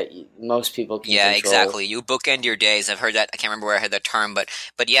the day that most people can Yeah, control. exactly. You bookend your days. I've heard that. I can't remember where I heard that term, but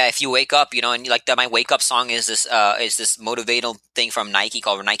yeah, if you wake up, and like that, my wake up song is this motivational thing from Nike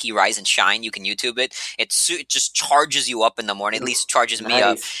called Nike Rise and Shine. You can YouTube it. It just charges you up in the morning. At Ooh, least charges me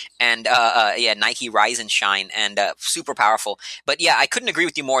up. nice. And yeah, Nike Rise and Shine, and super powerful. But yeah, I couldn't agree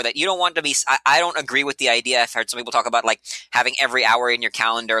with you more that you don't want to be. I don't agree with the idea. I've heard some people talk about like having every hour in your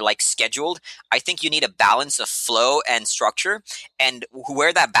calendar like scheduled. I think you need a balance of flow and structure, and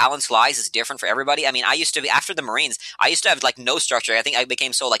where that balance lies is different for everybody. I mean, I used to be after the Marines. I used to have like no structure. I think I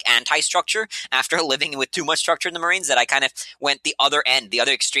became so like anti-structure after living with too much structure in the Marines that I kind of went the other end, the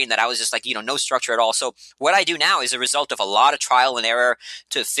other extreme. That I was just like no structure at all. So what I do now is a result of a lot of trial and error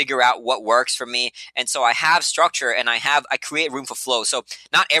to figure out what works for me. And so I have structure, and I create room for flow. So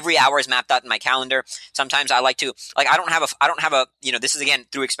not every hour is mapped out in my calendar. Sometimes I like to like I don't have a this is again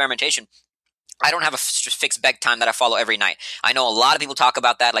through experimentation. I don't have a fixed bedtime that I follow every night. I know a lot of people talk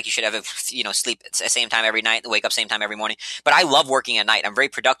about that, like you should have sleep at the same time every night, wake up same time every morning. But I love working at night. I'm very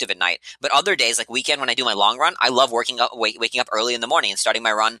productive at night. But other days, like weekend when I do my long run, I love waking up early in the morning and starting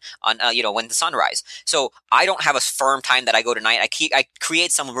my run on when the sun rises. So I don't have a firm time that I go to night. I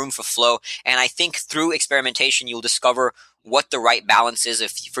create some room for flow, and I think through experimentation you'll discover what the right balance is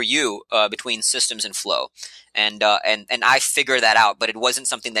for you between systems and flow. And I figured that out, but it wasn't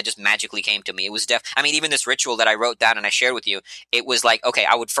something that just magically came to me. It was I mean, even this ritual that I wrote down and I shared with you, it was like, okay,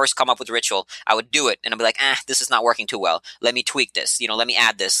 I would first come up with a ritual, I would do it, and I'd be like, this is not working too well. Let me tweak this, let me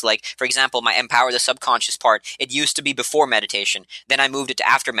add this. Like, for example, my empower the subconscious part, it used to be before meditation. Then I moved it to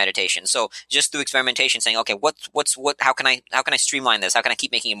after meditation. So just through experimentation, saying, okay, how can I streamline this? How can I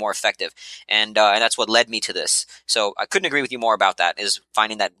keep making it more effective? And that's what led me to this. So I couldn't agree with you more about that, is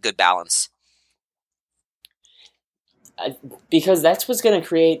finding that good balance. Because that's what's going to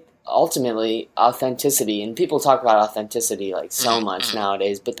create ultimately authenticity. And people talk about authenticity like so Mm-hmm, much mm-hmm.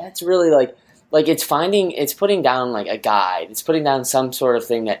 nowadays, but that's really like it's putting down like a guide. It's putting down some sort of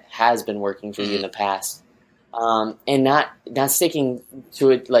thing that has been working for you in Mm-hmm. the past. And not sticking to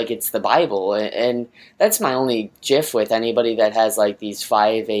it like it's the Bible. And that's my only GIF with anybody that has like these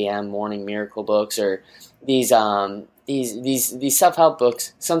 5 a.m. morning miracle books or these self help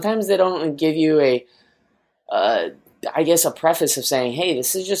books. Sometimes they don't give you uh, I guess a preface of saying, hey,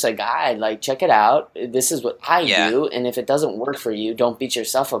 this is just a guide. Like, check it out. This is what I Yeah. do. And if it doesn't work for you, don't beat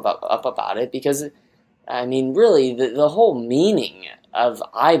yourself up about it. Because, I mean, really, the whole meaning of,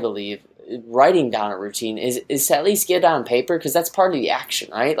 I believe, writing down a routine is to at least get it on paper, because that's part of the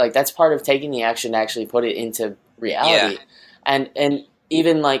action, right? Like, that's part of taking the action to actually put it into Yeah. reality. And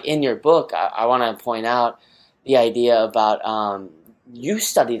even like in your book, I want to point out the idea about you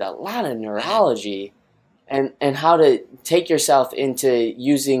studied a lot of Mm-hmm. neurology and how to take yourself into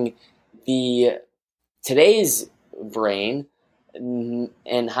using the today's brain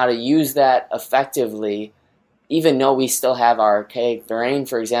and how to use that effectively, even though we still have our archaic brain.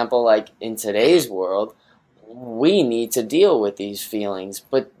 For example, like in Mm-hmm. today's world, we need to deal with these feelings,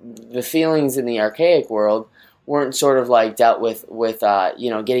 but the feelings in the archaic world weren't sort of like dealt with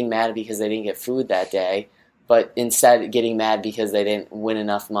getting mad because they didn't get food that day, but instead getting mad because they didn't win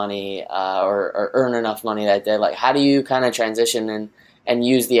enough money or earn enough money that day. Like, how do you kind of transition and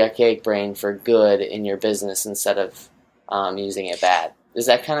use the archaic brain for good in your business instead of using it bad? Does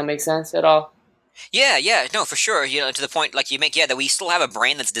that kind of make sense at all? Yeah, yeah, no, for sure. To the point, like you make, yeah, that we still have a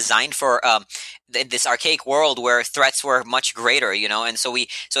brain that's designed for this archaic world where threats were much greater, and so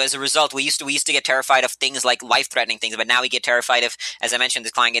as a result, we used to get terrified of things like life-threatening things, but now we get terrified of, as I mentioned,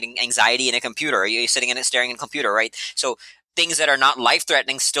 this client getting anxiety in a computer. You're sitting in it, staring at a computer, right? So things that are not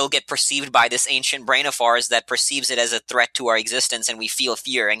life-threatening still get perceived by this ancient brain of ours that perceives it as a threat to our existence, and we feel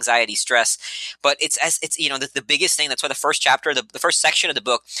fear, anxiety, stress. But it's the biggest thing. That's why the first chapter, the first section of the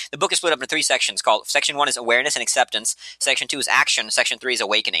book is split up into three sections. Called Section 1 is awareness and acceptance. Section 2 is action. Section 3 is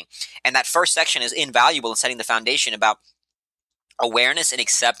awakening. And that first section is invaluable in setting the foundation about awareness and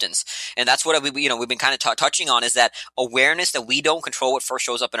acceptance. And that's what we've been kind of touching on, is that awareness that we don't control what first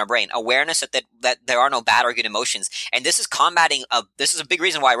shows up in our brain, awareness that there are no bad or good emotions. And this is combating this is a big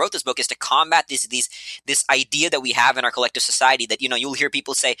reason why I wrote this book, is to combat this idea that we have in our collective society that you'll hear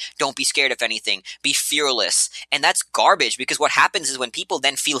people say, don't be scared of anything, be fearless. And that's garbage, because what happens is when people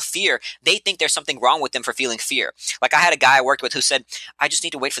then feel fear, they think there's something wrong with them for feeling fear. Like, I had a guy I worked with who said, I just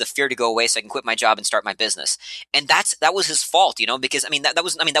need to wait for the fear to go away so I can quit my job and start my business. And that was his fault, because that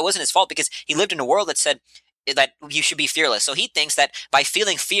wasn't his fault, because he lived in a world that said, that you should be fearless. So he thinks that by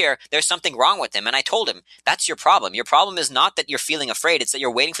feeling fear, there's something wrong with him. And I told him, that's your problem. Your problem is not that you're feeling afraid. It's that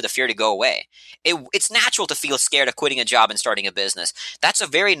you're waiting for the fear to go away. It's natural to feel scared of quitting a job and starting a business. That's a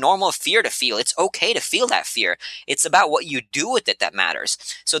very normal fear to feel. It's okay to feel that fear. It's about what you do with it that matters.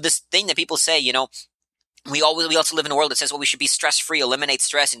 So this thing that people say, we also live in a world that says, well, we should be stress-free, eliminate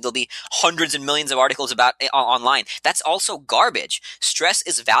stress, and there'll be hundreds and millions of articles about it online. That's also garbage. Stress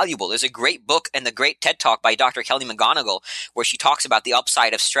is valuable. There's a great book and the great TED Talk by Dr. Kelly McGonigal where she talks about the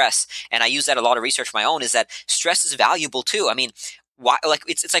upside of stress, and I use that a lot of research for my own, is that stress is valuable too. I mean, why, like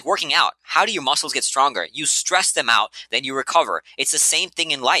it's like working out. How do your muscles get stronger? You stress them out, then you recover. It's the same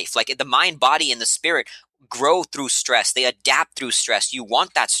thing in life. Like the mind, body, and the spirit grow through stress. They adapt through stress. You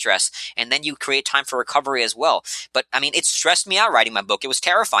want that stress, and then you create time for recovery as well. But I mean, it stressed me out writing my book. It was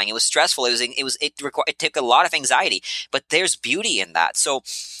terrifying. It was stressful. It took a lot of anxiety. But there's beauty in that. So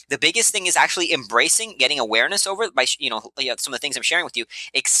the biggest thing is actually embracing, getting awareness over it by some of the things I'm sharing with you,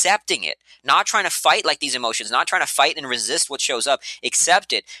 accepting it, not trying to fight like these emotions, not trying to fight and resist what shows up.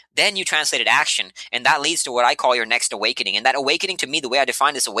 Accept it. Then you translate it action, and that leads to what I call your next awakening. And that awakening, to me, the way I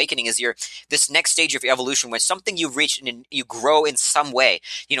define this awakening is this next stage of your evolution where something you've reached and you grow in some way,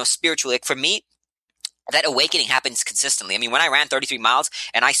 spiritually. Like for me, that awakening happens consistently. I mean, when I ran 33 miles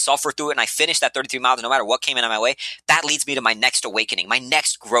and I suffered through it and I finished that 33 miles no matter what came in my way, that leads me to my next awakening, my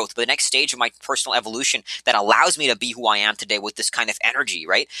next growth, the next stage of my personal evolution that allows me to be who I am today with this kind of energy,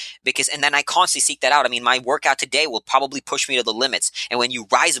 right? And then I constantly seek that out. I mean, my workout today will probably push me to the limits. And when you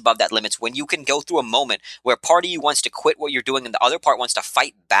rise above that limits, when you can go through a moment where part of you wants to quit what you're doing and the other part wants to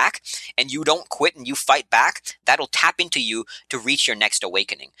fight back, and you don't quit and you fight back, that'll tap into you to reach your next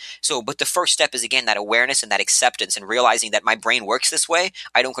awakening. So, but the first step is, again, that awareness and that acceptance and realizing that my brain works this way.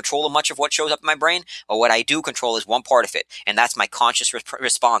 I don't control much of what shows up in my brain, but what I do control is one part of it, and that's my conscious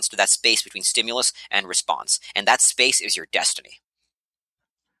response to that space between stimulus and response. And that space is your destiny.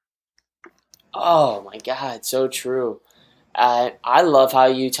 Oh my God, so true. I love how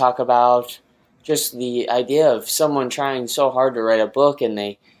you talk about just the idea of someone trying so hard to write a book, and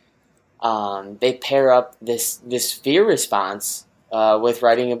they pair up this fear response with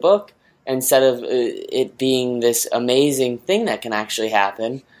writing a book instead of it being this amazing thing that can actually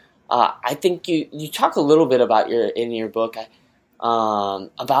happen. I think you talk a little bit about in your book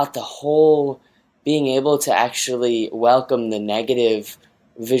about the whole being able to actually welcome the negative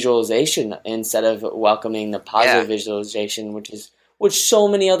visualization instead of welcoming the positive visualization, which so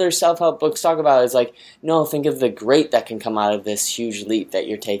many other self-help books talk about. Is like, no, think of the great that can come out of this huge leap that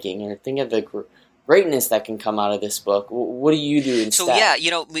you're taking, or think of the greatness that can come out of this book. What do you do instead? So yeah,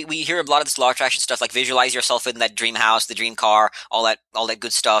 we hear a lot of this law of attraction stuff, like visualize yourself in that dream house, the dream car, all that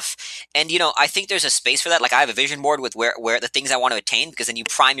good stuff. And I think there's a space for that. Like I have a vision board with where the things I want to attain, because then you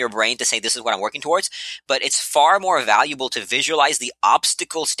prime your brain to say this is what I'm working towards. But it's far more valuable to visualize the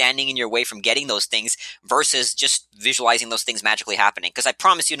obstacle standing in your way from getting those things versus just visualizing those things magically happening. Because I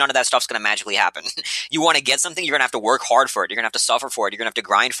promise you, none of that stuff's going to magically happen. You want to get something, you're going to have to work hard for it. You're going to have to suffer for it. You're going to have to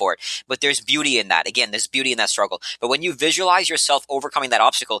grind for it. But there's beauty in that. Again, there's beauty in that struggle. But when you visualize yourself overcoming that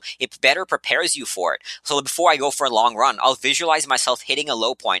obstacle, it better prepares you for it. So before I go for a long run, I'll visualize myself hitting a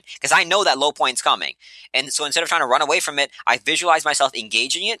low point, because I know that low point's coming. And so instead of trying to run away from it, I visualize myself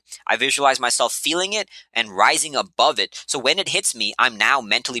engaging it. I visualize myself feeling it and rising above it. So when it hits me, I'm now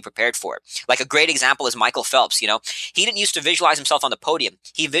mentally prepared for it. Like a great example is Michael Phelps. He didn't used to visualize himself on the podium.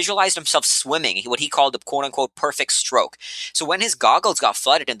 He visualized himself swimming, what he called the quote unquote perfect stroke. So when his goggles got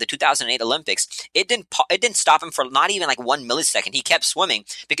flooded in the 2008 Olympics, it didn't stop him for not even like 1 millisecond. He kept swimming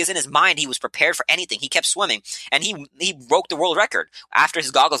because in his mind he was prepared for anything. He kept swimming, and he broke the world record after his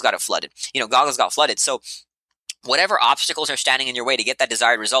goggles got flooded. Goggles got flooded. So whatever obstacles are standing in your way to get that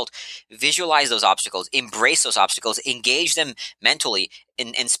desired result, visualize those obstacles, embrace those obstacles, engage them mentally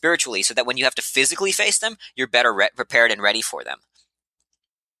and spiritually, so that when you have to physically face them, you're better prepared and ready for them.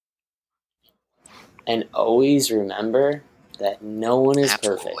 And always remember that no one is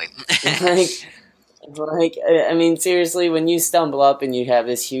Absolutely. Perfect. I mean, seriously, when you stumble up and you have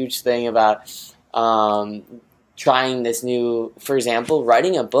this huge thing about trying this new, for example,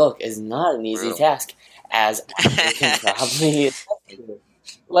 writing a book is not an easy task, as I can probably attest to.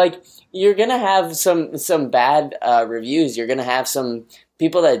 Like, you're gonna have some bad reviews. You're gonna have some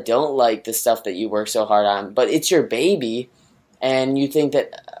people that don't like the stuff that you work so hard on, but it's your baby, and you think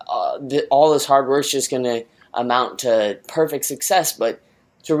that all this hard work is just gonna amount to perfect success, but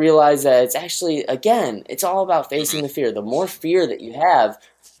to realize that it's actually, again, it's all about facing the fear. The more fear that you have,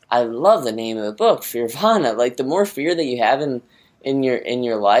 I love the name of the book, Fearvana. Like, the more fear that you have in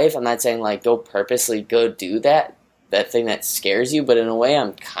your life, I'm not saying like go purposely go do that, that thing that scares you, but in a way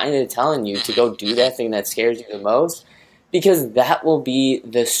I'm kind of telling you to go do that thing that scares you the most, because that will be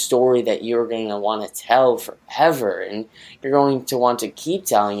the story that you're going to want to tell forever, and you're going to want to keep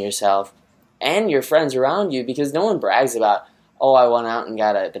telling yourself and your friends around you, because no one brags about, oh, I went out and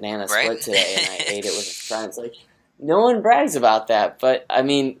got a banana split Right? today and I ate it with friends. Like, no one brags about that, but I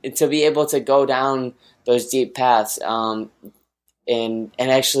mean, to be able to go down those deep paths, and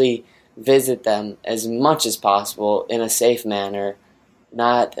actually visit them as much as possible in a safe manner.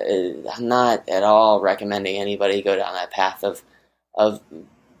 I'm not at all recommending anybody go down that path of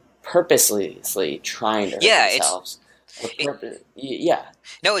purposely trying to hurt Yeah, themselves. it, Yeah,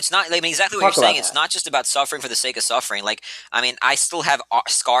 no, it's not. I mean, exactly what you're talk saying. about It's that. not just about suffering for the sake of suffering. Like, I mean, I still have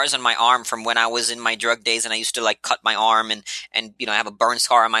scars on my arm from when I was in my drug days, and I used to like cut my arm, and I have a burn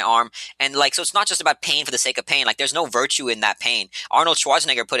scar on my arm, and like, so it's not just about pain for the sake of pain. Like, there's no virtue in that pain. Arnold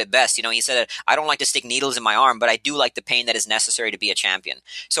Schwarzenegger put it best. He said that I don't like to stick needles in my arm, but I do like the pain that is necessary to be a champion.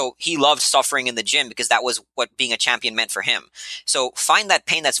 So he loved suffering in the gym because that was what being a champion meant for him. So find that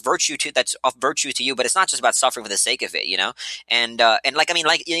pain that's of virtue to you, but it's not just about suffering for the sake of it. And like, I mean,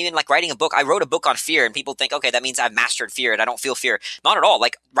 like, even like writing a book, I wrote a book on fear, and people think, okay, that means I've mastered fear and I don't feel fear. Not at all.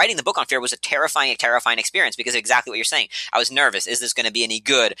 Like, writing the book on fear was a terrifying experience, because exactly what you're saying. I was nervous. Is this going to be any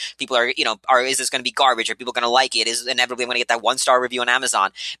good? People is this going to be garbage? Are people going to like it? Is inevitably I'm going to get that 1-star review on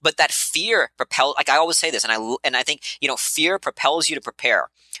Amazon? But that fear like I always say this, and I think, fear propels you to prepare.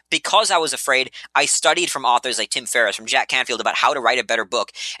 Because I was afraid, I studied from authors like Tim Ferriss, from Jack Canfield, about how to write a better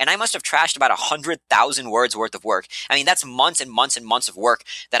book. And I must have trashed about 100,000 words worth of work. I mean, that's months and months and months of work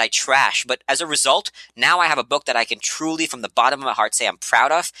that I trash. But as a result, now I have a book that I can truly, from the bottom of my heart, say I'm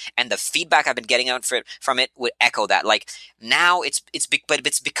proud of. And the feedback I've been getting from it would echo that. Like, now but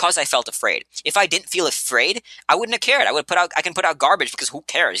it's because I felt afraid. If I didn't feel afraid, I wouldn't have cared. I can put out garbage, because who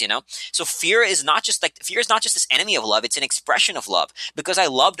cares? So fear is not just this enemy of love. It's an expression of love, because I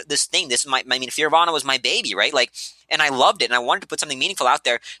loved this thing. Fear of Anna was my baby, right? Like, and I loved it, and I wanted to put something meaningful out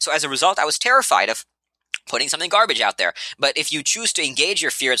there. So as a result, I was terrified of putting something garbage out there. But if you choose to engage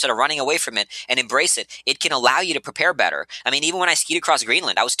your fear instead of running away from it and embrace it, it can allow you to prepare better. I mean, even when I skied across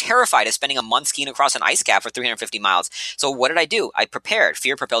Greenland, I was terrified of spending a month skiing across an ice cap for 350 miles. So what did I do? I prepared.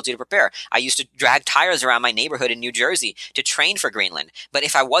 Fear propelled you to prepare. I used to drag tires around my neighborhood in New Jersey to train for Greenland. But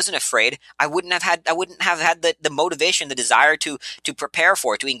if I wasn't afraid, I wouldn't have had the motivation, the desire to prepare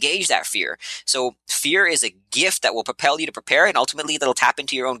for it, to engage that fear. So fear is a gift that will propel you to prepare, and ultimately that'll tap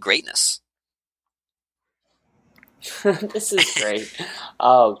into your own greatness. This is great.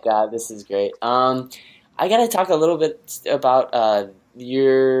 Oh God, this is great. I got to talk a little bit about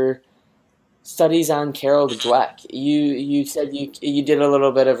your studies on Carol Dweck. You said you did a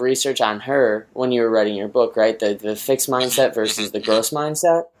little bit of research on her when you were writing your book, right? The fixed mindset versus the growth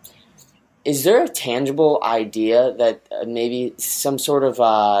mindset. Is there a tangible idea that maybe some sort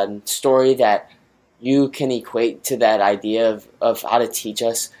of story that you can equate to that idea of how to teach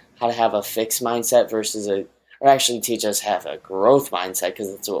us how to have a fixed mindset versus or actually teach us how to have a growth mindset,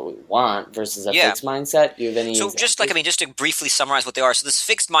 because that's what we want, versus a Yeah. fixed mindset? Do you have any So examples? just to briefly summarize what they are. So this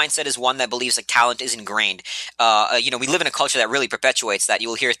fixed mindset is one that believes that talent is ingrained. We live in a culture that really perpetuates that. You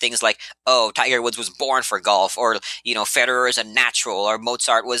will hear things like, oh, Tiger Woods was born for golf, or, Federer is a natural, or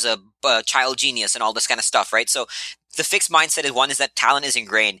Mozart was a child genius, and all this kind of stuff, right? So the fixed mindset is that talent is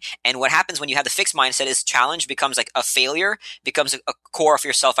ingrained. And what happens when you have the fixed mindset is challenge becomes like a failure, becomes a core of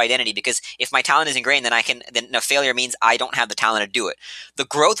your self-identity. Because if my talent is ingrained, then a failure means I don't have the talent to do it. The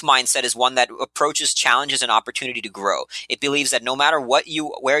growth mindset is one that approaches challenge as an opportunity to grow. It believes that no matter where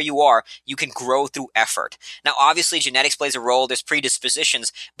you are, you can grow through effort. Now, obviously, genetics plays a role. There's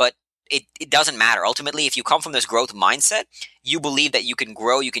predispositions, but it doesn't matter. Ultimately, if you come from this growth mindset, you believe that you can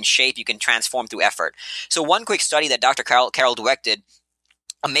grow, you can shape, you can transform through effort. So one quick study that Dr. Carol Dweck did,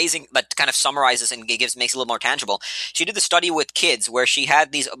 amazing, that kind of summarizes and makes it a little more tangible. She did the study with kids where she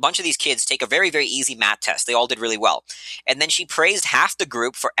had a bunch of these kids take a very, very easy math test. They all did really well. And then she praised half the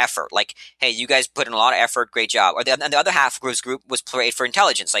group for effort. Like, hey, you guys put in a lot of effort. Great job. And the other half of the group was praised for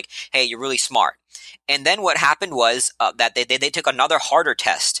intelligence. Like, hey, you're really smart. And then what happened was that they took another harder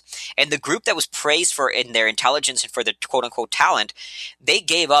test. And the group that was praised for in their intelligence and for their quote unquote talent, they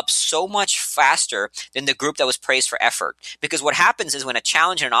gave up so much faster than the group that was praised for effort. Because what happens is when a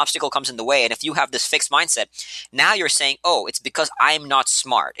challenge and an obstacle comes in the way, and if you have this fixed mindset, now you're saying, oh, it's because I'm not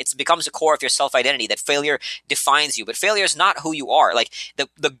smart. It becomes a core of your self-identity that failure defines you. But failure is not who you are. Like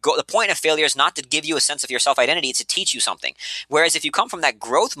the point of failure is not to give you a sense of your self-identity, it's to teach you something. Whereas if you come from that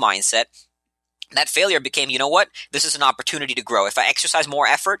growth mindset, that failure became, you know what? This is an opportunity to grow. If I exercise more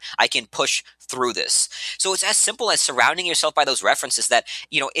effort, I can push through this. So it's as simple as surrounding yourself by those references that,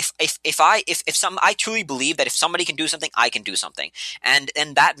 I truly believe that if somebody can do something, I can do something. And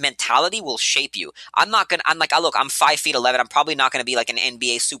that mentality will shape you. I'm like, oh, look, I'm 5'11". I'm probably not going to be like an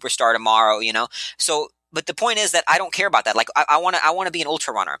NBA superstar tomorrow. So, but the point is that I don't care about that. Like I want to be an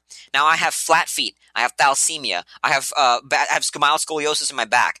ultra runner. Now I have flat feet. I have thalassemia. I have mild scoliosis in my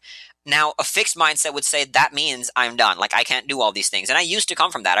back. Now, a fixed mindset would say that means I'm done. Like I can't do all these things. And I used to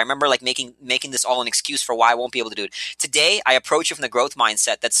come from that. I remember like making this all an excuse for why I won't be able to do it. Today, I approach it from the growth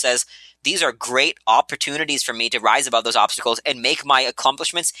mindset that says these are great opportunities for me to rise above those obstacles and make my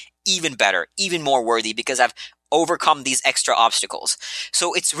accomplishments even better, even more worthy because I've overcome these extra obstacles.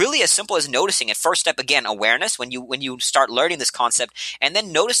 So it's really as simple as noticing it. First step, again, awareness when you start learning this concept, and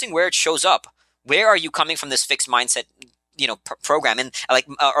then noticing where it shows up. Where are you coming from this fixed mindset program, and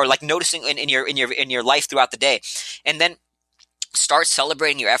or like noticing in your life throughout the day, and then start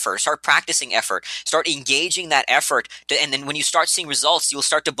celebrating your effort, start practicing effort, start engaging that effort and then when you start seeing results, you'll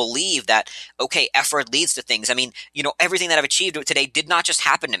start to believe that, okay, effort leads to things. I mean, everything that I've achieved today did not just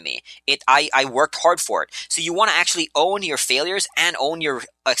happen to me. I worked hard for it. So you want to actually own your failures and own your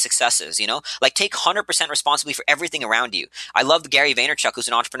successes, like take 100% responsibility for everything around you. I love Gary Vaynerchuk, who's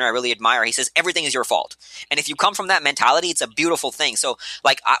an entrepreneur I really admire. He says everything is your fault. And if you come from that mentality, it's a beautiful thing. So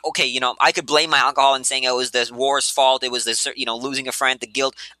like, I could blame my alcohol and saying it was the war's fault. It was this, losing a friend, the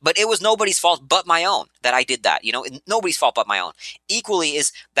guilt, but it was nobody's fault but my own that I did that. Nobody's fault but my own. Equally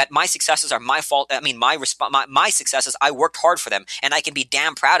is that my successes are my fault. I mean, my successes, I worked hard for them and I can be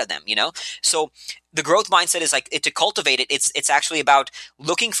damn proud of them, So the growth mindset is like to cultivate it. It's actually about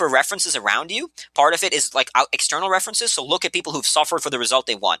looking for references around you. Part of it is like external references. So look at people who've suffered for the result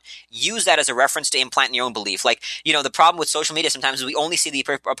they want. Use that as a reference to implant in your own belief. Like, the problem with social media sometimes is we only see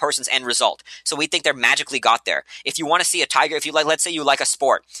a person's end result. So we think they're magically got there. If you want to see a tiger, if you like, let's say you like a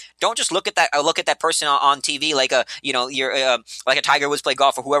sport, don't just look at that person on TV like like a Tiger Woods play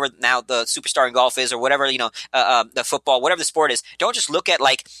golf or whoever now the superstar in golf is or whatever, the football, whatever the sport is. Don't just look at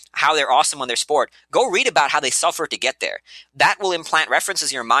like how they're awesome on their sport. Go read about how they suffered to get there. That will implant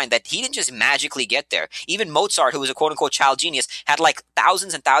references in your mind that he didn't just magically get there. Even Mozart, who was a quote-unquote child genius, had like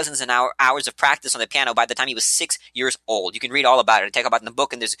thousands and thousands of hours of practice on the piano by the time he was 6 years old. You can read all about it. I talk about it in the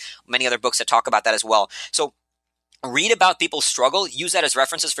book, and there's many other books that talk about that as well. So read about people's struggle, use that as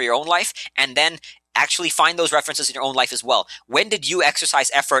references for your own life, and then actually find those references in your own life as well. When did you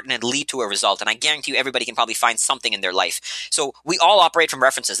exercise effort and it lead to a result? And I guarantee you everybody can probably find something in their life. So we all operate from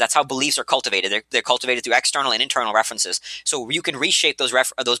references. That's how beliefs are cultivated. They're cultivated through external and internal references. So you can reshape those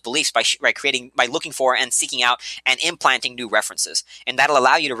beliefs by looking for and seeking out and implanting new references. And that'll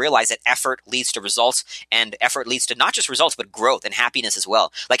allow you to realize that effort leads to results, and effort leads to not just results, but growth and happiness as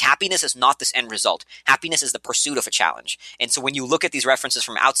well. Like happiness is not this end result. Happiness is the pursuit of a challenge. And so when you look at these references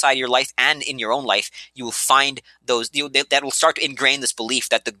from outside your life and in your own life, you will find those that will start to ingrain this belief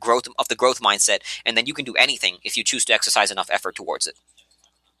that the growth mindset, and then you can do anything if you choose to exercise enough effort towards it.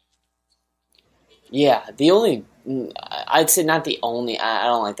 Yeah, I'd say not the only, I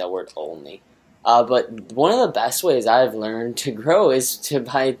don't like that word only, but one of the best ways I've learned to grow is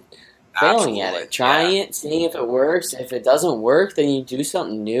by failing at it, trying it, seeing if it works. If it doesn't work, then you do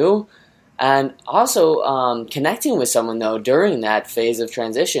something new. And also connecting with someone, though, during that phase of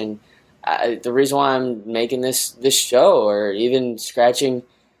transition. The reason why I'm making this show or even scratching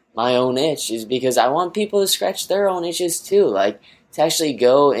my own itch is because I want people to scratch their own itches too. Like to actually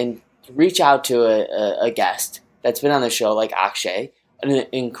go and reach out to a guest that's been on the show like Akshay, an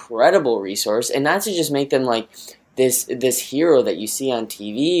incredible resource, and not to just make them like this hero that you see on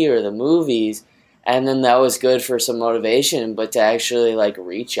TV or the movies, and then that was good for some motivation, but to actually like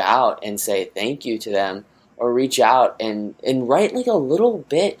reach out and say thank you to them. Or reach out and write like a little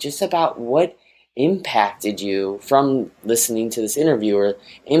bit just about what impacted you from listening to this interview or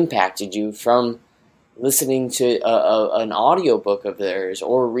impacted you from listening to an audiobook of theirs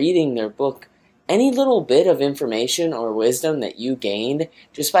or reading their book. Any little bit of information or wisdom that you gained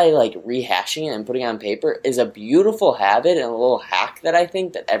just by like rehashing it and putting it on paper is a beautiful habit and a little hack that I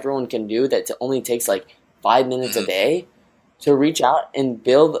think that everyone can do that only takes like 5 minutes a day. To reach out and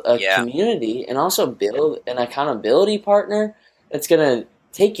build a community and also build an accountability partner that's going to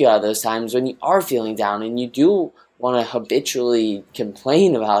take you out of those times when you are feeling down and you do want to habitually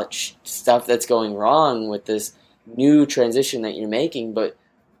complain about stuff that's going wrong with this new transition that you're making, but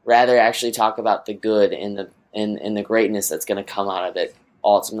rather actually talk about the good and the greatness that's going to come out of it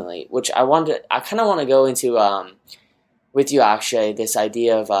ultimately, which I kind of want to go into with you, Akshay, this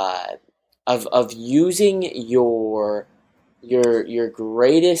idea of using your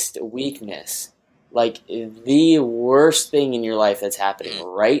greatest weakness like the worst thing in your life that's happening Mm-hmm.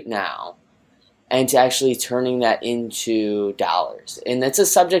 right now, and to actually turning that into dollars. And that's a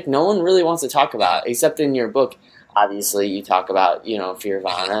subject no one really wants to talk Mm-hmm. about, except in your book. Obviously, you talk about, Mm-hmm.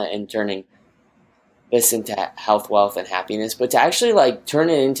 Fearvana and turning this into health, wealth, and happiness. But to actually like turn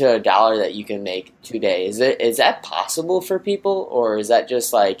it into a dollar that you can make today, is that possible for people, or is that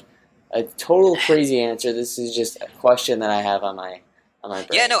just like a total crazy answer? This is just a question that I have on my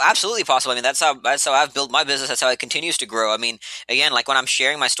Yeah, no, brain. absolutely possible. I mean, that's how I've built my business. That's how it continues to grow. I mean, again, like when I'm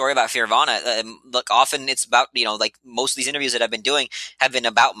sharing my story about Fearvana, look, often it's about like most of these interviews that I've been doing have been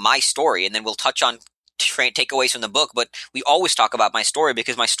about my story, and then we'll touch on takeaways from the book. But we always talk about my story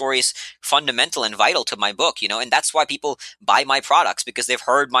because my story is fundamental and vital to my book. And that's why people buy my products because they've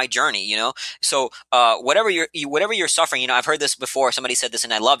heard my journey. So whatever you're suffering, I've heard this before. Somebody said this,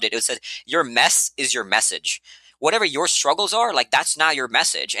 and I loved it. It said, "Your mess is your message." Whatever your struggles are, like that's now your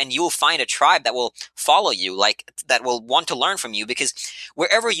message, and you will find a tribe that will follow you, like that will want to learn from you, because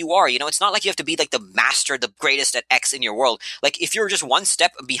wherever you are, it's not like you have to be like the master, the greatest at X in your world. Like if you're just one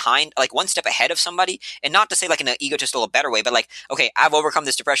step behind, like one step ahead of somebody, and not to say like in an egotistical better way, but like, okay, I've overcome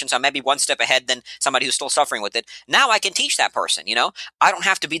this depression, so I might be one step ahead than somebody who's still suffering with it. Now I can teach that person. I don't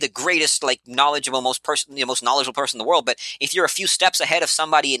have to be the greatest, like knowledgeable, most knowledgeable person in the world, but if you're a few steps ahead of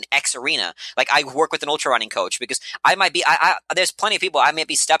somebody in X arena, like I work with an ultra running coach because I might be, there's plenty of people I may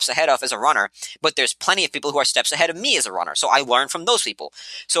be steps ahead of as a runner, but there's plenty of people who are steps ahead of me as a runner. So I learn from those people.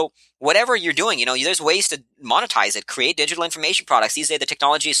 So whatever you're doing, there's ways to monetize it, create digital information products. These days, the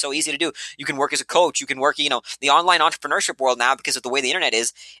technology is so easy to do. You can work as a coach. You can work, the online entrepreneurship world now, because of the way the internet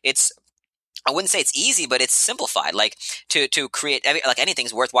is, it's, I wouldn't say it's easy, but it's simplified. Like to create, like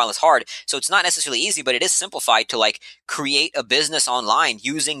anything's worthwhile is hard. So it's not necessarily easy, but it is simplified to like create a business online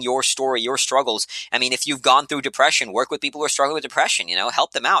using your story, your struggles. I mean, if you've gone through depression, work with people who are struggling with depression,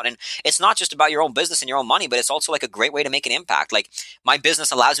 help them out. And it's not just about your own business and your own money, but it's also like a great way to make an impact. Like my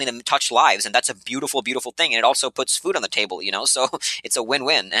business allows me to touch lives, and that's a beautiful, beautiful thing. And it also puts food on the table, so it's a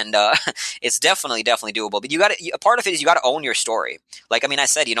win-win. And it's definitely, definitely doable. But a part of it is you got to own your story. Like, I mean, I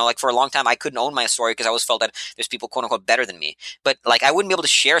said, like for a long time, I couldn't own my story because I always felt that there's people, quote unquote, better than me. But like, I wouldn't be able to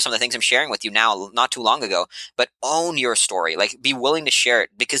share some of the things I'm sharing with you now, not too long ago. But own your story. Like, be willing to share it,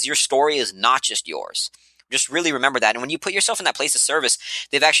 because your story is not just yours. Just really remember that. And when you put yourself in that place of service,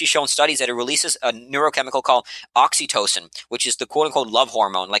 they've actually shown studies that it releases a neurochemical called oxytocin, which is the quote unquote love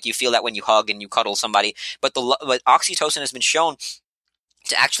hormone. Like you feel that when you hug and you cuddle somebody. But oxytocin has been shown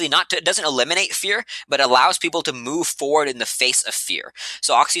to actually it doesn't eliminate fear, but allows people to move forward in the face of fear.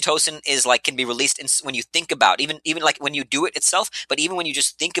 So oxytocin is like, can be released when you think about, even like when you do it itself, but even when you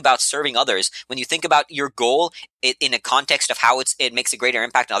just think about serving others, when you think about your goal in a context of how it makes a greater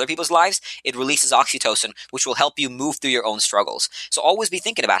impact on other people's lives, it releases oxytocin, which will help you move through your own struggles. So always be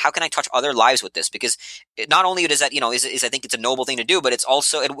thinking about, how can I touch other lives with this? Because not only does that, is I think it's a noble thing to do, but it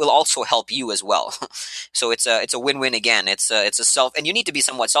will also help you as well. So it's a win-win again. It's a self, and you need to be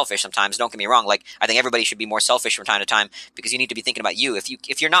somewhat selfish sometimes. Don't get me wrong. Like, I think everybody should be more selfish from time to time, because you need to be thinking about you.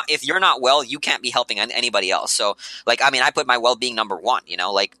 If you're not well, you can't be helping anybody else. So like, I mean, I put my well-being number one,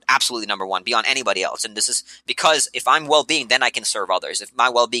 like absolutely number one beyond anybody else. And this is because if I'm well-being, then I can serve others. If my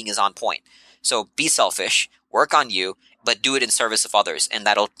well-being is on point. So be selfish, work on you, but do it in service of others. And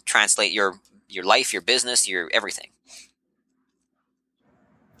that'll translate your life, your business, your everything.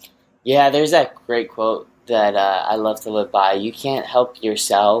 Yeah, there's that great quote that I love to live by. You can't help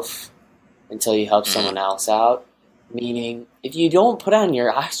yourself until you help Mm-hmm. someone else out. Meaning, if you don't put on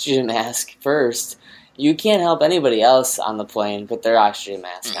your oxygen mask first, you can't help anybody else on the plane put their oxygen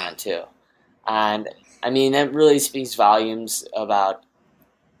mask Mm-hmm. on too. And I mean, that really speaks volumes about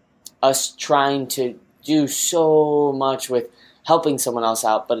us trying to do so much with helping someone else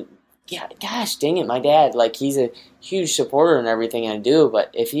out. But yeah, gosh dang it, my dad, like he's a huge supporter in everything I do. But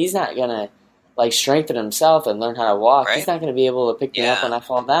if he's not gonna like strengthen himself and learn how to walk, he's Right? not gonna be able to pick me up Yeah. when I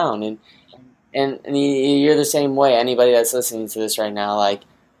fall down. And you're the same way. Anybody that's listening to this right now, like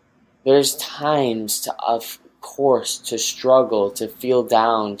there's times to, of course, to struggle, to feel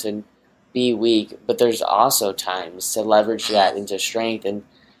down, to be weak, but there's also times to leverage that Mm-hmm. into strength. And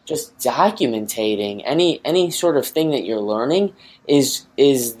just documenting any sort of thing that you're learning is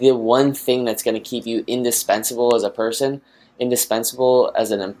the one thing that's going to keep you indispensable as a person, indispensable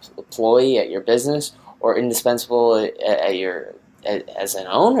as an employee at your business, or indispensable at your as an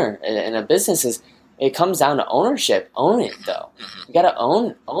owner in a business. Is it comes down to ownership. Own it though. Mm-hmm. You got to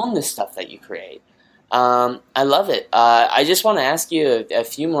own the stuff that you create. I love it. I just want to ask you a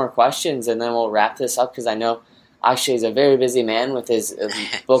few more questions, and then we'll wrap this up, because I know Akshay is a very busy man with his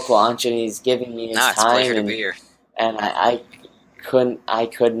book launch, and he's giving me his No, it's a pleasure time, to be here. and I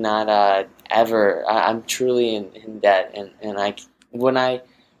could not ever. I'm truly in debt, and I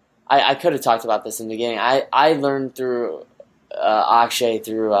could have talked about this in the beginning. I learned through Akshay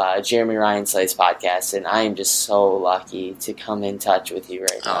through Jeremy Ryan Slay's podcast, and I am just so lucky to come in touch with you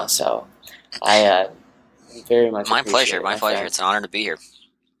right now. So I very much my appreciate pleasure. it, My pleasure. friend. It's an honor to be here.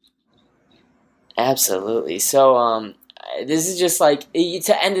 Absolutely. So this is just like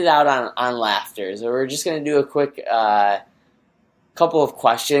to end it out on laughter. So we're just gonna do a quick couple of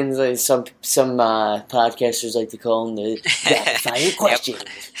questions. Like some podcasters like to call them the rapid fire questions.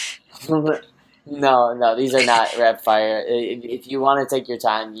 No, these are not rapid fire. If you want to take your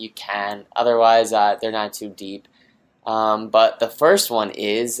time, you can. Otherwise, they're not too deep. But the first one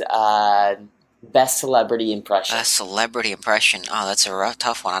is best celebrity impression. Best celebrity impression. Oh, that's a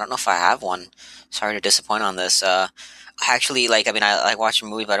tough one. I don't know if I have one. Sorry to disappoint on this. Actually, I watch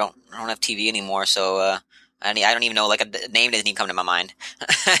movies, but I don't have TV anymore, so I don't even know. Like a name doesn't even come to my mind.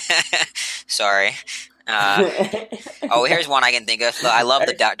 Sorry. Here's one I can think of. I love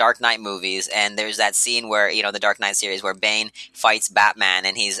the Dark Knight movies, and there's that scene where the Dark Knight series where Bane fights Batman,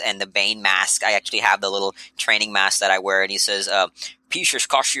 and the Bane mask. I actually have the little training mask that I wear, and he says, "Peace has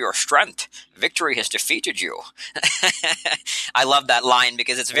cost you your strength. Victory has defeated you." I love that line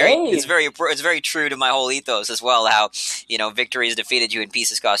because it's very true to my whole ethos as well. How victory has defeated you and peace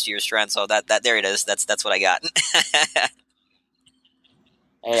has cost you your strength. So that there it is. That's what I got.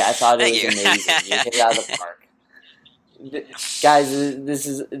 Hey, I thought it Thank was you. amazing. You hit it out of the park. Guys,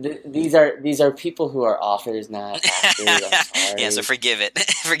 these are people who are authors, not actors. I'm sorry. Yeah, so forgive it.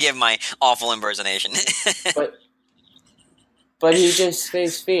 Forgive my awful impersonation. But he just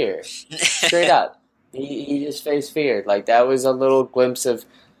faced fear, straight up. He just faced fear. Like that was a little glimpse of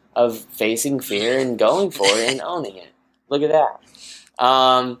facing fear and going for it and owning it. Look at that.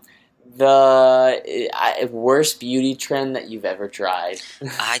 The worst beauty trend that you've ever tried.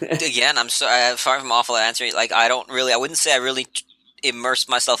 I'm sorry from awful at answering. Like I wouldn't say I really immerse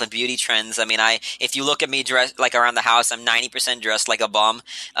myself in beauty trends. I mean, if you look at me dressed like around the house, I'm 90% dressed like a bum,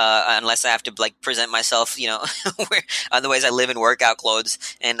 unless I have to like present myself, where otherwise I live in workout clothes,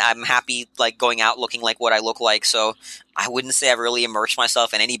 and I'm happy like going out looking like what I look like. So I wouldn't say I've really immersed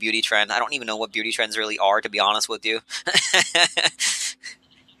myself in any beauty trend. I don't even know what beauty trends really are, to be honest with you.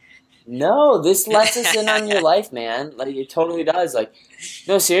 No, this lets us in on your life, man. Like it totally does. Like,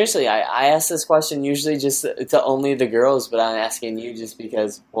 no, seriously, I ask this question usually just to only the girls, but I'm asking you just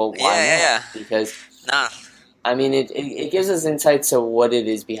because. Well, why not? Yeah. Because Nah. It gives us insight to what it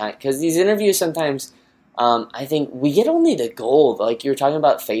is behind. Because these interviews sometimes, I think we get only the gold. Like you were talking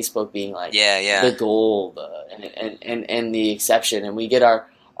about Facebook being like the gold and the exception, and we get our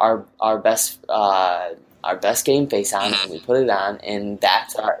best. Our best game face on, and we put it on, and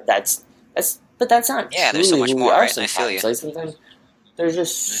that's but that's not truly there's so much who more, we are right? sometimes. I feel you. Like sometimes there's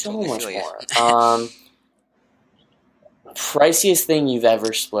just so much more. Priciest thing you've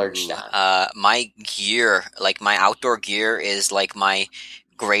ever splurged on? My gear, like my outdoor gear, is like my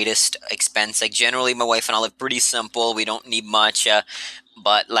greatest expense. Like generally, my wife and I live pretty simple. We don't need much.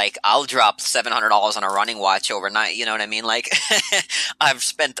 But like I'll drop $700 on a running watch overnight. You know what I mean? Like I've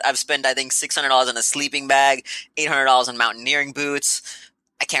spent I think $600 on a sleeping bag, $800 on mountaineering boots.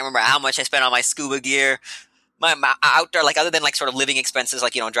 I can't remember how much I spent on my scuba gear. My outdoor, like other than like sort of living expenses,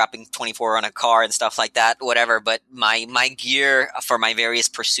 like dropping 24 on a car and stuff like that, whatever. But my gear for my various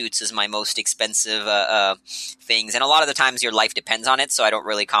pursuits is my most expensive things, and a lot of the times your life depends on it. So I don't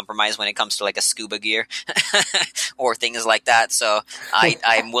really compromise when it comes to like a scuba gear or things like that. So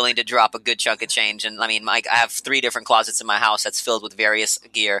I'm willing to drop a good chunk of change. And I mean, I have 3 different closets in my house that's filled with various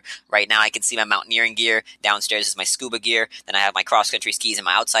gear. Right now, I can see my mountaineering gear. Downstairs is my scuba gear. Then I have my cross country skis in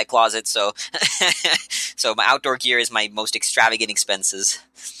my outside closet. So so my outdoor gear is my most extravagant expenses.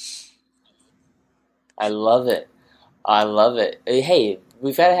 I love it. Hey,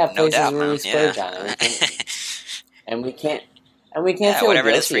 we've got to have places where we splurge on it, and we can't feel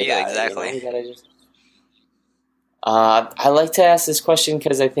whatever guilty it is for you, exactly. We gotta just. I like to ask this question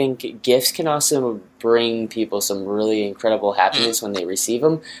because I think gifts can also bring people some really incredible happiness when they receive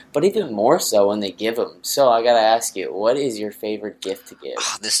them, but even more so when they give them. So I gotta ask you, what is your favorite gift to give?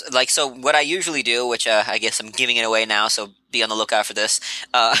 So what I usually do, which I guess I'm giving it away now, so be on the lookout for this,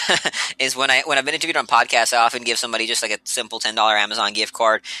 is when I've been interviewed on podcasts, I often give somebody just like a simple $10 Amazon gift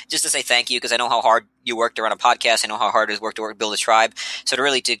card just to say thank you, because I know how hard you work to run a podcast. I know how hard it is to build a tribe. So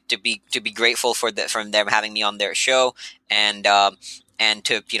to be grateful for them having me on their show, and and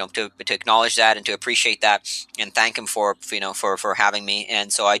to acknowledge that and to appreciate that and thank him for having me.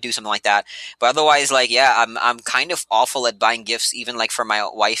 And so I do something like that. But otherwise, like, yeah, I'm kind of awful at buying gifts, even like for my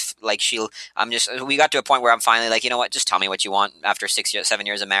wife. Like we got to a point where I'm finally like, you know what, just tell me what you want after 7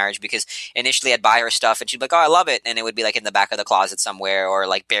 years of marriage. Because initially I'd buy her stuff and she'd be like, oh, I love it. And it would be like in the back of the closet somewhere or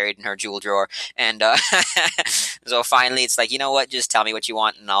like buried in her jewel drawer. And so finally it's like, you know what, just tell me what you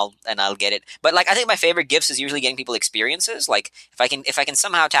want and I'll get it. But like, I think my favorite gifts is usually getting people experiences. Like if I can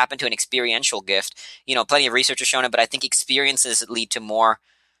somehow tap into an experiential gift, plenty of research has shown it, but I think experiences lead to more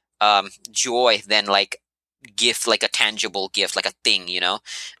joy than like gift, like a tangible gift, like a thing,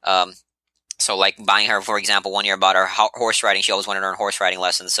 Um, so like buying her, for example, one year I bought her horse riding. She always wanted to learn horse riding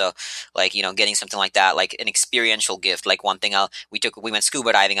lessons. So like, getting something like that, like an experiential gift, like one thing we went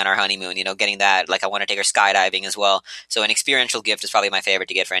scuba diving on our honeymoon, getting that, like I want to take her skydiving as well. So an experiential gift is probably my favorite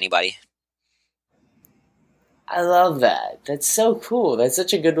to get for anybody. I love that. That's so cool. That's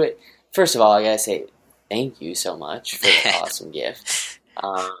such a good way. First of all, I gotta say thank you so much for the awesome gift.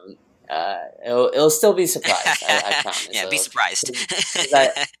 It'll still be surprised. I promise. Yeah, be surprised.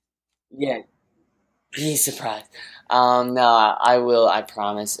 Yeah, be surprised. No, I will. I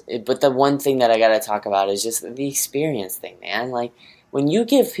promise. But the one thing that I gotta talk about is just the experience thing, man. Like when you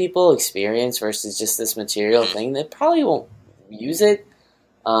give people experience versus just this material thing, they probably won't use it.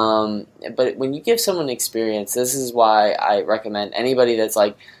 But when you give someone experience, this is why I recommend anybody that's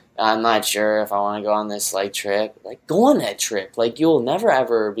like, I'm not sure if I want to go on this like trip, like go on that trip. Like you'll never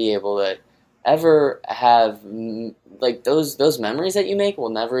ever be able to ever have like those memories that you make will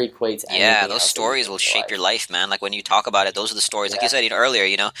never equate to anything. Yeah, those stories will shape your life, man. Like when you talk about it, those are the stories. Like you said earlier,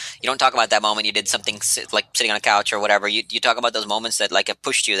 you don't talk about that moment you did something like sitting on a couch or whatever. You talk about those moments that like have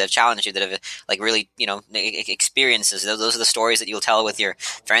pushed you, that have challenged you, that have like really, experiences. Those are the stories that you'll tell with your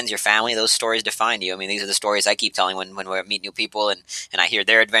friends, your family. Those stories define you. I mean, these are the stories I keep telling when we meet new people and I hear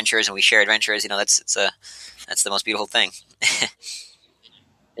their adventures and we share adventures. That's the most beautiful thing.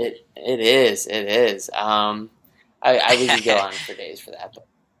 It is. We could go on for days for that, but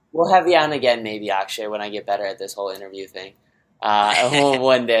we'll have you on again, maybe Akshay, when I get better at this whole interview thing.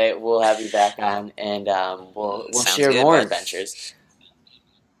 One day we'll have you back on, and we'll share more adventures.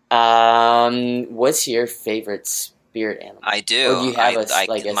 What's your favorite spirit animal? I do. Or do you have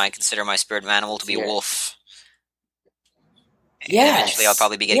I consider my spirit animal to be a wolf. Yes. And eventually, I'll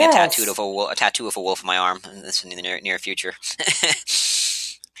probably be getting a tattoo of a wolf on my arm in the near future.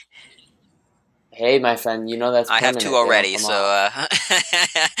 Hey, my friend, that's permanent. I have 2 already, so...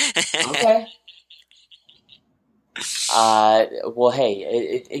 Okay. Well,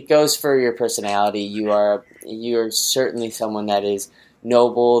 hey, it goes for your personality. You're certainly someone that is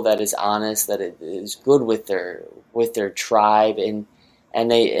noble, that is honest, that is good with their tribe, and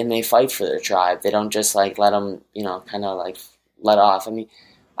they fight for their tribe. They don't just like let them, kind of like let off. I mean,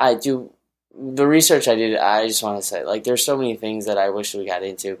 the research I did, I just want to say, like, there's so many things that I wish we got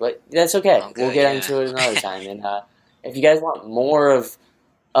into, but that's okay. We'll get into it another time. And if you guys want more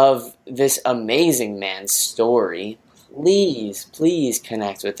of this amazing man's story, please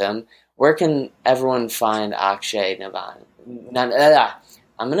connect with him. Where can everyone find Akshay Nanavati?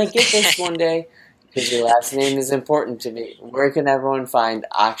 I'm going to get this one day because your last name is important to me. Where can everyone find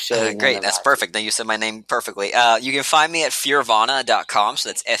Akshay Nanavati? Great, that's perfect. Now you said my name perfectly. You can find me at fearvana.com, so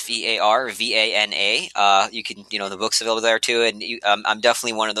that's FEARVANA. You can, the book's available there too, and I'm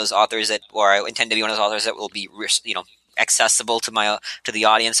definitely one of those authors I intend to be one of those authors that will be, accessible to the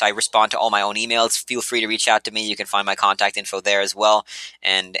audience. I respond to all my own emails. Feel free to reach out to me. You can find my contact info there as well.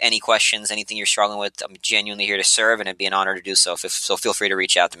 And any questions, anything you're struggling with, I'm genuinely here to serve, and it'd be an honor to do so. So feel free to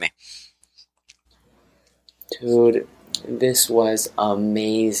reach out to me. Dude, this was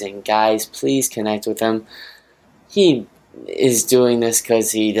amazing. Guys, please connect with him. He is doing this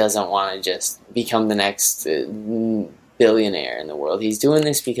because he doesn't want to just become the next billionaire in the world. He's doing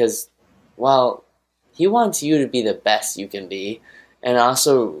this because, well, he wants you to be the best you can be and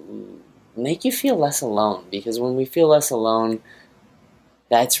also make you feel less alone. Because when we feel less alone,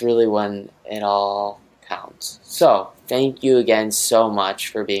 that's really when it all counts. So, thank you again so much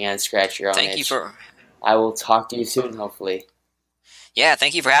for being on Scratch Your Own Itch. I will talk to you soon, hopefully. Yeah,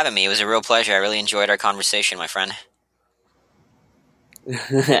 thank you for having me. It was a real pleasure. I really enjoyed our conversation, my friend.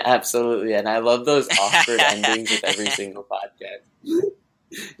 Absolutely, and I love those awkward endings with every single podcast.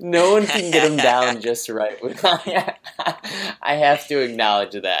 No one can get them down just right. I have to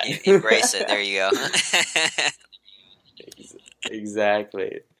acknowledge that. Embrace it. There you go.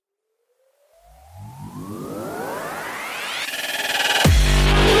 Exactly.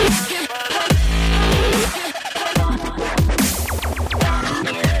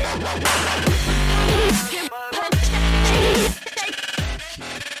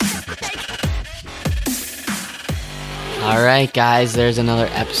 right, guys, there's another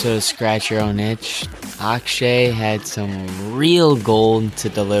episode of Scratch Your Own Itch. Akshay had some real gold to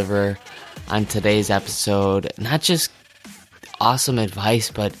deliver on today's episode. Not just awesome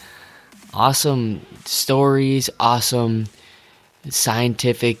advice, but awesome stories, awesome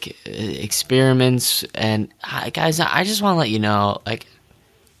scientific experiments. And guys, I just want to let you know, like,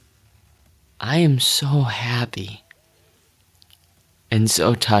 I am so happy and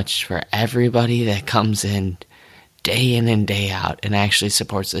so touched for everybody that comes in and day out and actually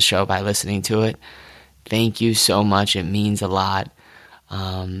supports the show by listening to it. Thank you so much. It means a lot.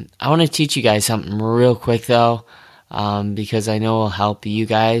 I want to teach you guys something real quick, though, because I know it'll help you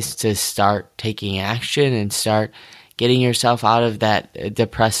guys to start taking action and start getting yourself out of that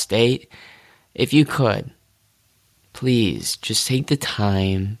depressed state. If you could, please just take the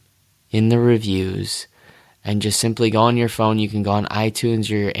time in the reviews and just simply go on your phone. You can go on iTunes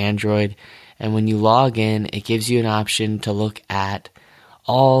or your Android, and when you log in, it gives you an option to look at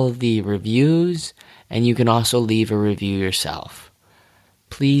all the reviews, and you can also leave a review yourself.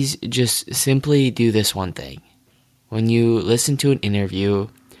 Please just simply do this one thing. When you listen to an interview,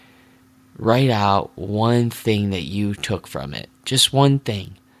 write out one thing that you took from it. Just one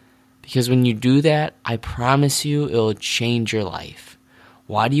thing. Because when you do that, I promise you it'll change your life.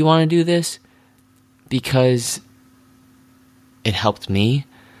 Why do you want to do this? Because it helped me.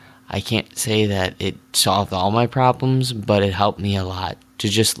 I can't say that it solved all my problems, but it helped me a lot to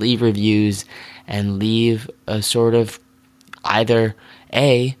just leave reviews and leave a sort of either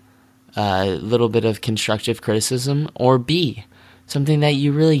A, little bit of constructive criticism, or B, something that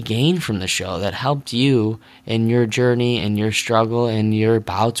you really gained from the show that helped you in your journey and your struggle and your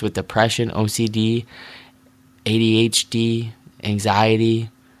bouts with depression, OCD, ADHD, anxiety,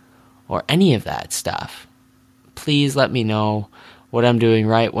 or any of that stuff. Please let me know what I'm doing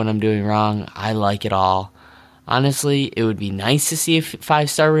right, what I'm doing wrong. I like it all. Honestly, it would be nice to see a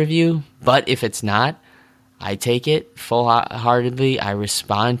 5-star review, but if it's not, I take it full-heartedly. I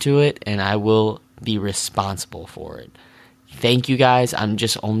respond to it, and I will be responsible for it. Thank you, guys. I'm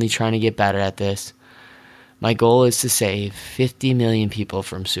just only trying to get better at this. My goal is to save 50 million people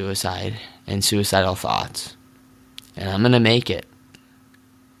from suicide and suicidal thoughts, and I'm going to make it.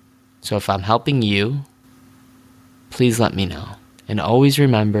 So if I'm helping you, please let me know. And always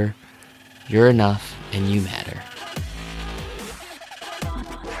remember, you're enough and you matter.